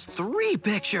one has 3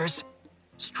 pictures.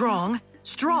 Strong,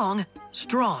 strong,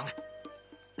 strong.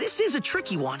 This is a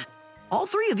tricky one. All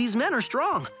 3 of these men are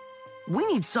strong. We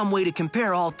need some way to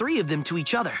compare all 3 of them to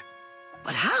each other.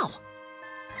 But how?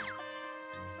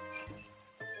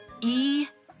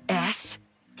 E-S-T.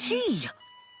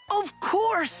 Of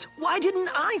course! Why didn't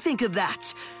I think of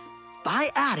that? By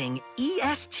adding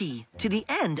EST to the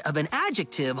end of an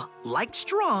adjective like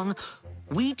strong,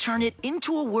 we turn it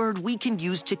into a word we can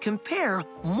use to compare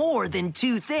more than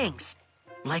 2 things,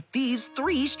 like these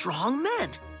 3 strong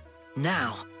men.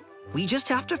 Now, we just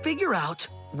have to figure out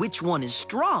which one is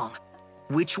strong,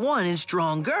 which one is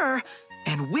stronger,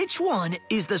 and which one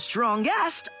is the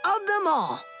strongest of them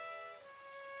all.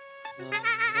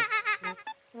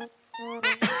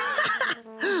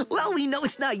 Well, we know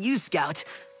it's not you, Scout.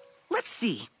 Let's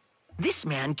see. This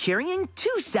man carrying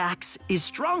 2 sacks is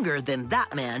stronger than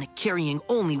that man carrying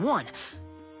only 1.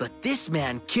 But this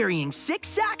man carrying 6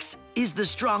 sacks is the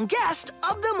strongest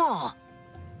of them all.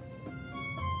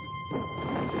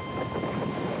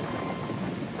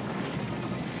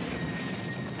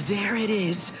 There it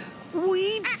is.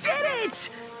 We did it!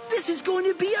 This is going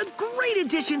to be a great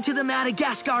addition to the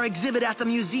Madagascar exhibit at the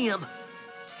museum.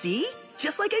 See?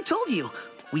 Just like I told you.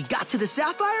 We got to the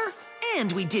sapphire, and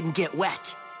we didn't get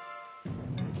wet.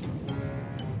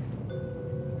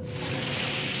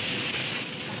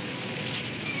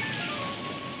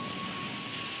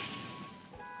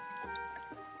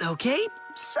 Okay,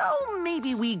 so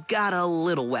maybe we got a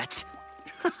little wet.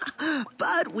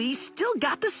 But we still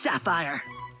got the sapphire.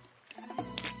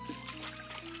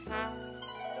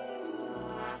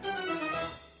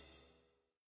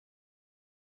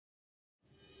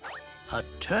 A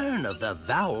turn of the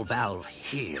vowel valve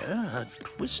here, a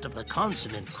twist of the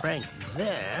consonant crank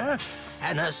there,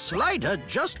 and a slight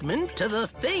adjustment to the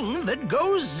thing that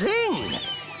goes zing.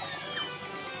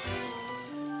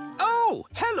 Oh,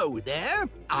 hello there.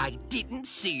 I didn't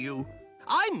see you.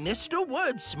 I'm Mr.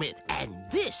 Wordsmith, and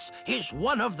this is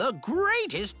one of the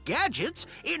greatest gadgets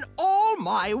in all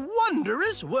my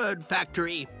wondrous word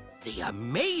factory, the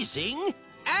amazing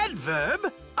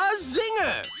adverb a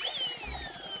zinger.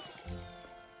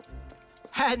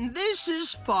 And this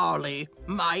is Farley,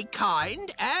 my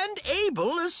kind and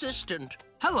able assistant.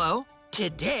 Hello.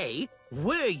 Today,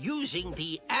 we're using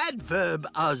the adverb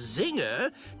a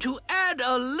zinger to add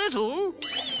a little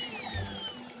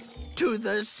to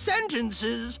the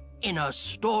sentences in a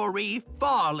story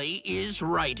Farley is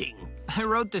writing. I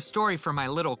wrote this story for my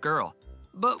little girl.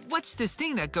 But what's this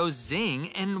thing that goes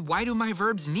zing, and why do my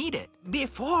verbs need it?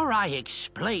 Before I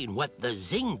explain what the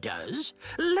zing does,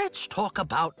 let's talk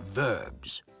about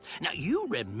verbs. Now, you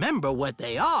remember what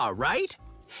they are, right?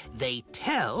 They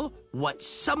tell what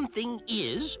something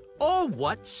is or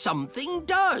what something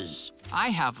does. I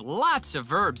have lots of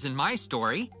verbs in my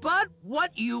story. But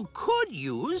what you could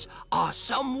use are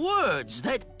some words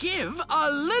that give a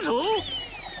little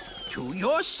to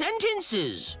your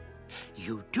sentences.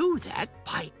 You do that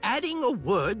by adding a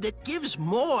word that gives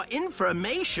more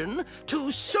information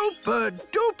to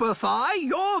super-duperfy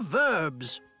your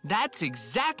verbs. That's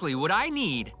exactly what I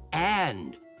need.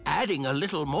 And adding a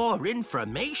little more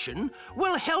information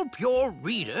will help your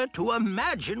reader to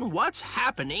imagine what's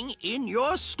happening in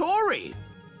your story.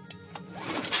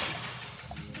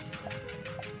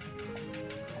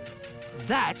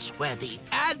 That's where the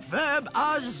adverb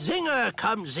a zinger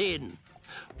comes in.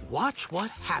 Watch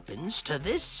what happens to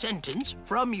this sentence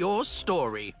from your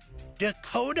story.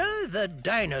 Dakota the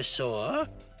dinosaur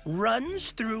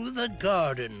runs through the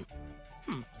garden.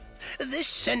 This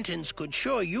sentence could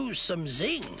sure use some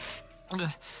zing.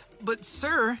 But,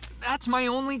 sir, that's my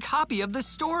only copy of the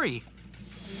story.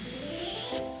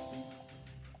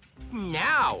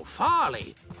 Now,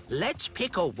 Farley, let's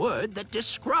pick a word that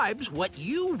describes what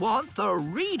you want the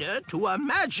reader to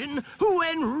imagine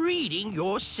when reading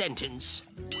your sentence.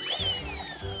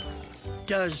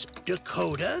 Does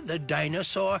Dakota the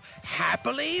dinosaur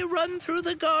happily run through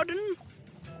the garden?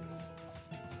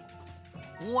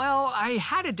 Well, I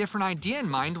had a different idea in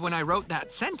mind when I wrote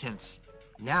that sentence.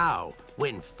 Now,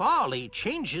 when Farley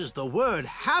changes the word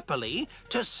happily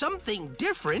to something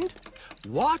different,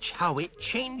 watch how it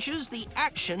changes the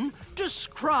action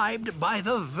described by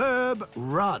the verb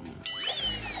run.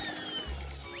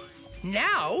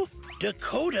 Now,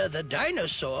 Dakota the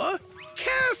dinosaur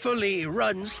carefully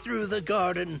runs through the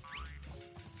garden.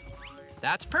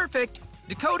 That's perfect.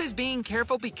 Dakota's being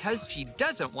careful because she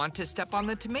doesn't want to step on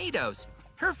the tomatoes.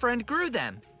 Her friend grew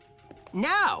them.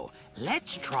 Now,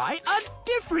 let's try a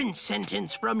different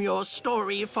sentence from your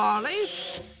story, Farley.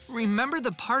 Remember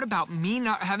the part about me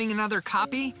not having another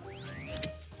copy?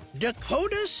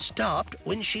 Dakota stopped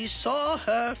when she saw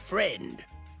her friend.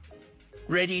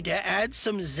 Ready to add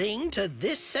some zing to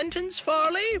this sentence,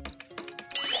 Farley?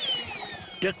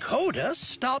 Dakota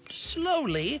stopped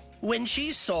slowly when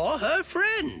she saw her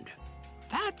friend.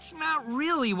 That's not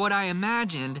really what I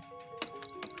imagined.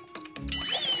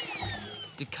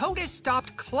 Dakota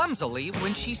stopped clumsily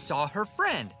when she saw her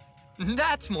friend.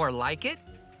 That's more like it.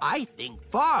 I think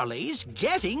Farley's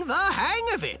getting the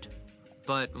hang of it.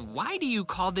 But why do you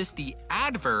call this the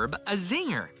adverb a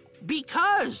zinger?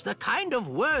 Because the kind of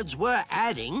words we're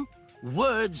adding,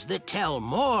 words that tell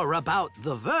more about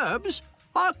the verbs,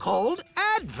 are called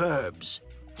adverbs.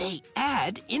 They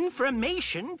add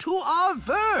information to our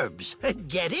verbs.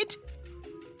 Get it?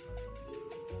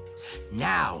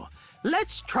 Now,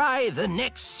 let's try the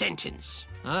next sentence.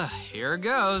 Here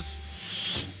goes.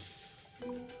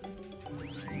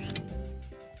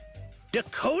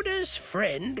 Dakota's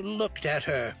friend looked at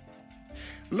her.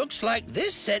 Looks like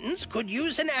this sentence could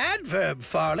use an adverb,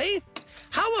 Farley.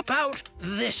 How about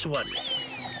this one?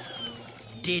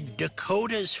 Did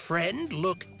Dakota's friend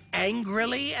look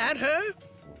angrily at her?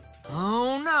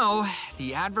 Oh no,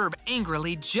 the adverb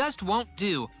angrily just won't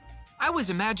do. I was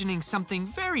imagining something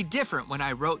very different when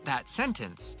I wrote that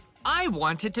sentence. I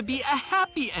wanted to be a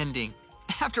happy ending.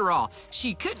 After all,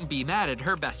 she couldn't be mad at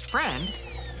her best friend.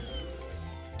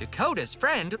 Dakota's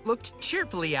friend looked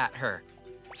cheerfully at her.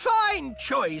 Fine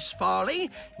choice, Farley.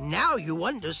 Now you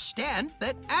understand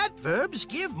that adverbs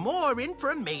give more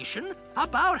information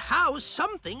about how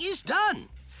something is done.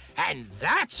 And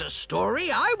that's a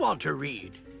story I want to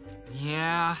read.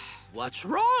 Yeah. What's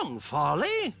wrong,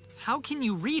 Farley? How can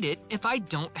you read it if I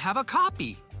don't have a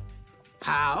copy?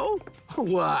 How?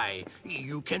 Why,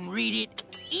 you can read it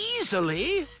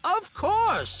easily, of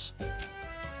course.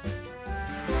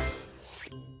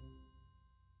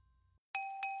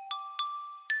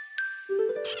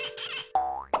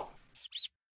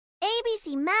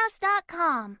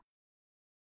 abcmouse.com.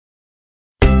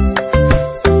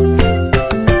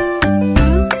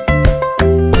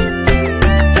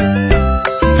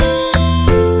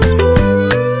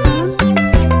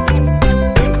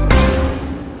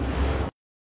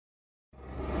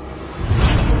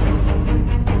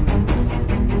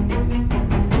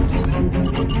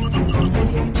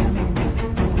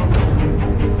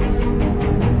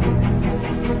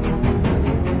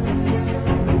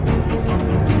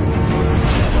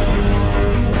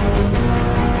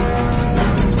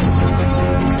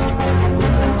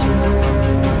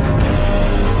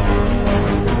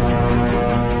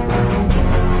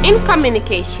 In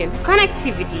communication,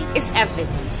 connectivity is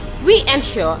everything. We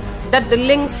ensure that the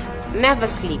links never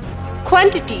sleep.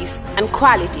 Quantities and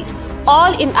qualities,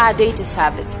 all in our data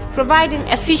service, providing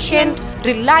efficient,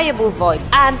 reliable voice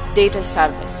and data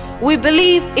service. We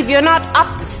believe if you're not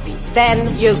up to speed,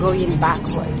 then you're going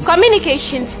backwards.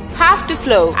 Communications have to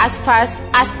flow as fast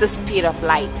as the speed of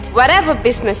light. Whatever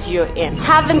business you're in,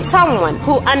 having someone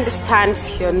who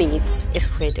understands your needs is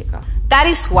critical. That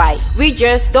is why we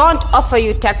just don't offer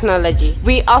you technology,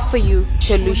 we offer you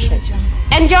solutions.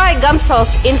 Enjoy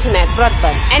Gamcel's internet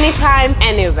broadband anytime,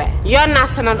 anywhere. Your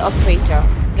national operator,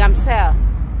 Gamcel,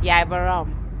 Yai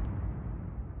Baram.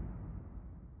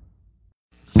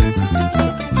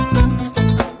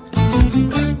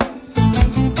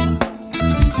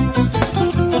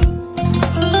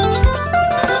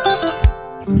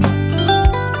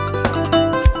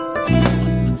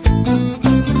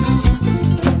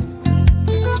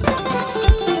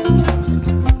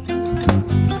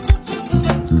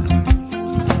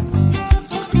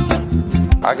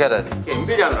 Agada di.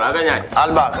 Mbijan aganya.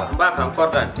 Albaka. Mbaka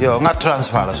important. Yo, nga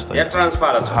transfer la sto. Ya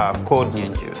transfer la sto. Ha, code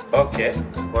nyenje. Okay.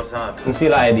 Cosa?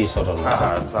 Nsila ID soto.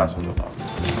 Ah, sa soto.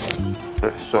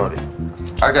 Sorry.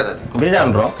 Agada di.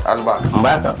 Mbijan bro. Albaka.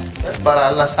 Mbaka.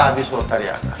 Bara alla service o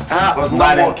tariaka. Ah,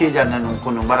 mbare. Mo ki janna nun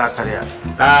kunu bara tariaka.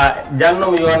 Ah,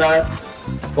 janno mi yona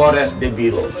forest de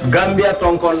bureau. Gambia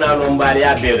tonkon na no mbare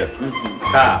ya bere.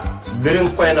 Ha. Birim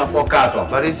koyna fo kato.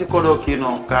 Bari si kodo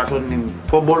kino kato nim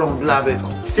fo bolon blabe ko.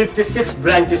 56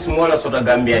 branches mola sota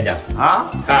Gambia jam.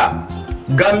 Ha?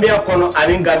 Gambia kono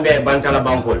anin Gambia bantala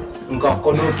bankol. Nka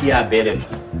kono kiya belet.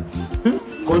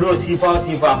 Kodo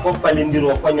sifa fo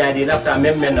falindiro fo nyaadi lafta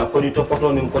même na kodi to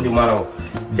poto nin kodi maraw.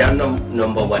 Jannom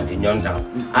number 1 ti nyonta.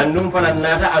 Andum fana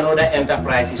nata anoda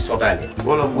enterprise sotale.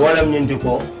 Wolam nyindi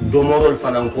ko domorol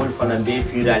fana kol fana be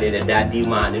firale de dadi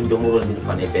man domorol dil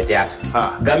fana beteat.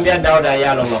 Gambia dawda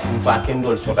yalo ngam fa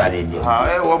kendol sotale je.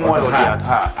 Wo moyo diat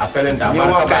ha. Apelenta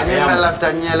barka ba ya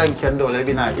lafta nyelen kendol e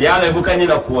bina. Yalo bu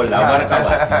kanila ko la barka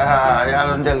ba.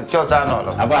 Yalo ndel ciosano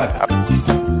lo. Barka.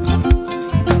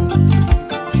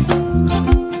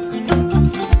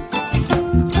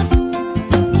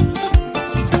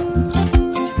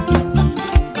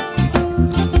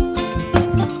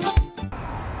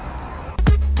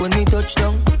 When we touch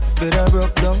down, better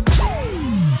broke down.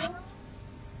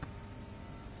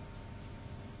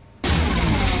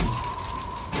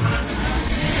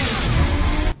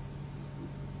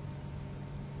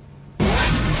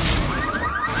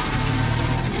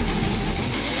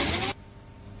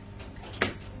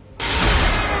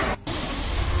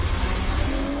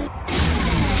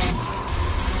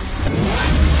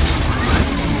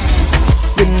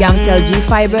 With Gamtel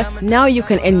G-Fiber, now you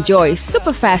can enjoy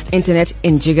super fast internet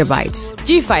in gigabytes.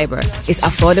 G-Fiber is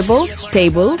affordable,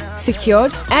 stable,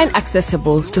 secured, and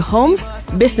accessible to homes,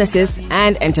 businesses,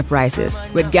 and enterprises.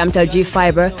 With Gamtel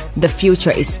G-Fiber, the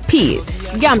future is speed.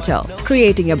 Gamtel,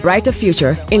 creating a brighter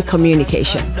future in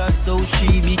communication. That's so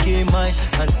she became mine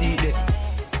and see the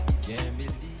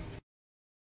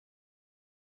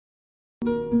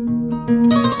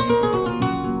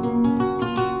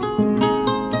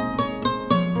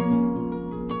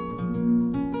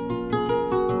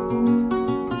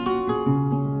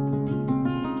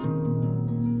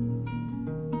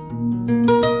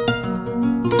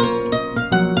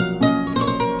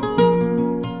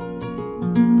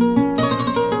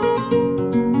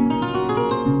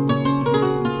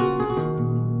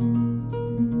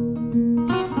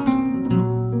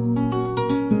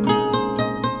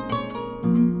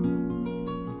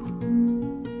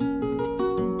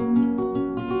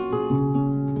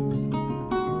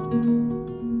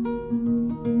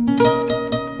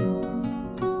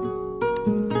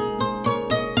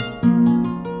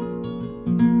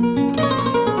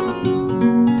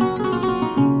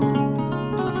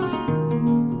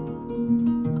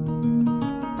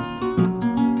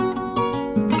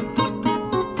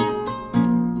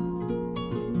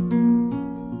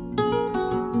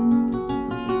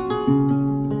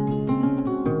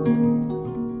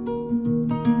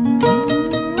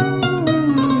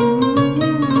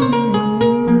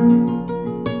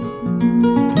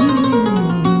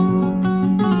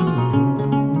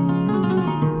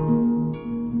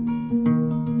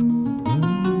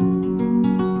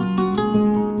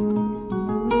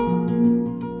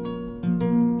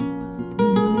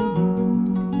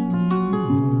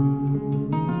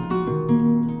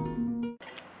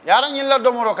Yara ñilla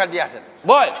domoro ka diaten.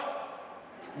 Boy,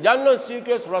 jannon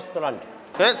Sikes restaurant.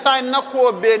 Sa na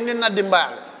ko be ni na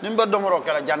dimbal. Nimba domoro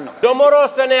kala janno. Domoro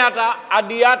seneyata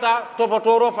adiyata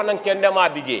topotoro fanan kendema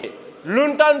bije.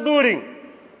 Luntan during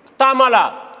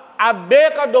tamala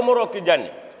abeka domoro ki janni.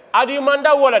 Adi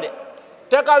manda wala de.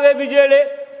 Teka we bijele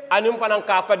anim fanan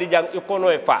ka fadi jang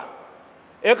ikono e fa.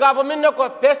 E ka fa minne ko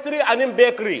pastry anim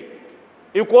bakery.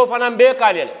 Iko fanan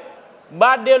bekalele.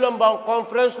 Badde lomba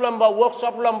conference lomba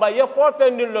workshop lomba ye fo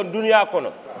fendin lon dunia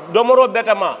kono domoro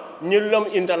betama nyillom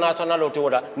international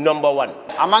otoda number 1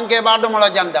 amanke ba domo la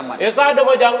jandama esa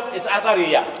domo jang is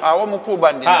atariya wo mu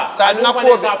kubandi sa na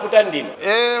ko sa futandin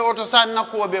oto sa na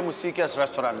ko be mu Sikes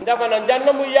restaurant ndafa na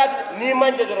janna mu yat ni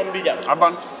manje dorom bijam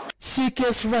aban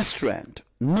Sikes restaurant,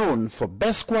 known for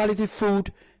best quality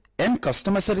food and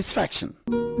customer satisfaction.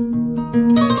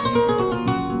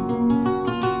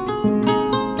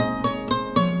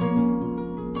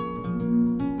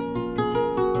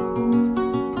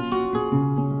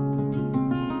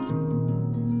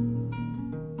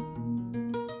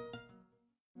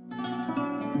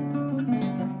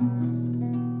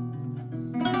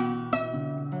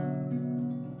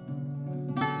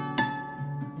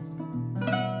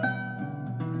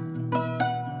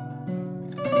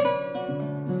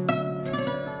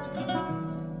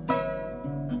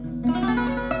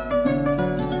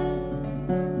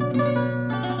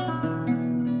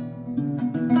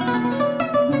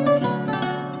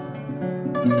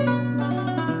 you.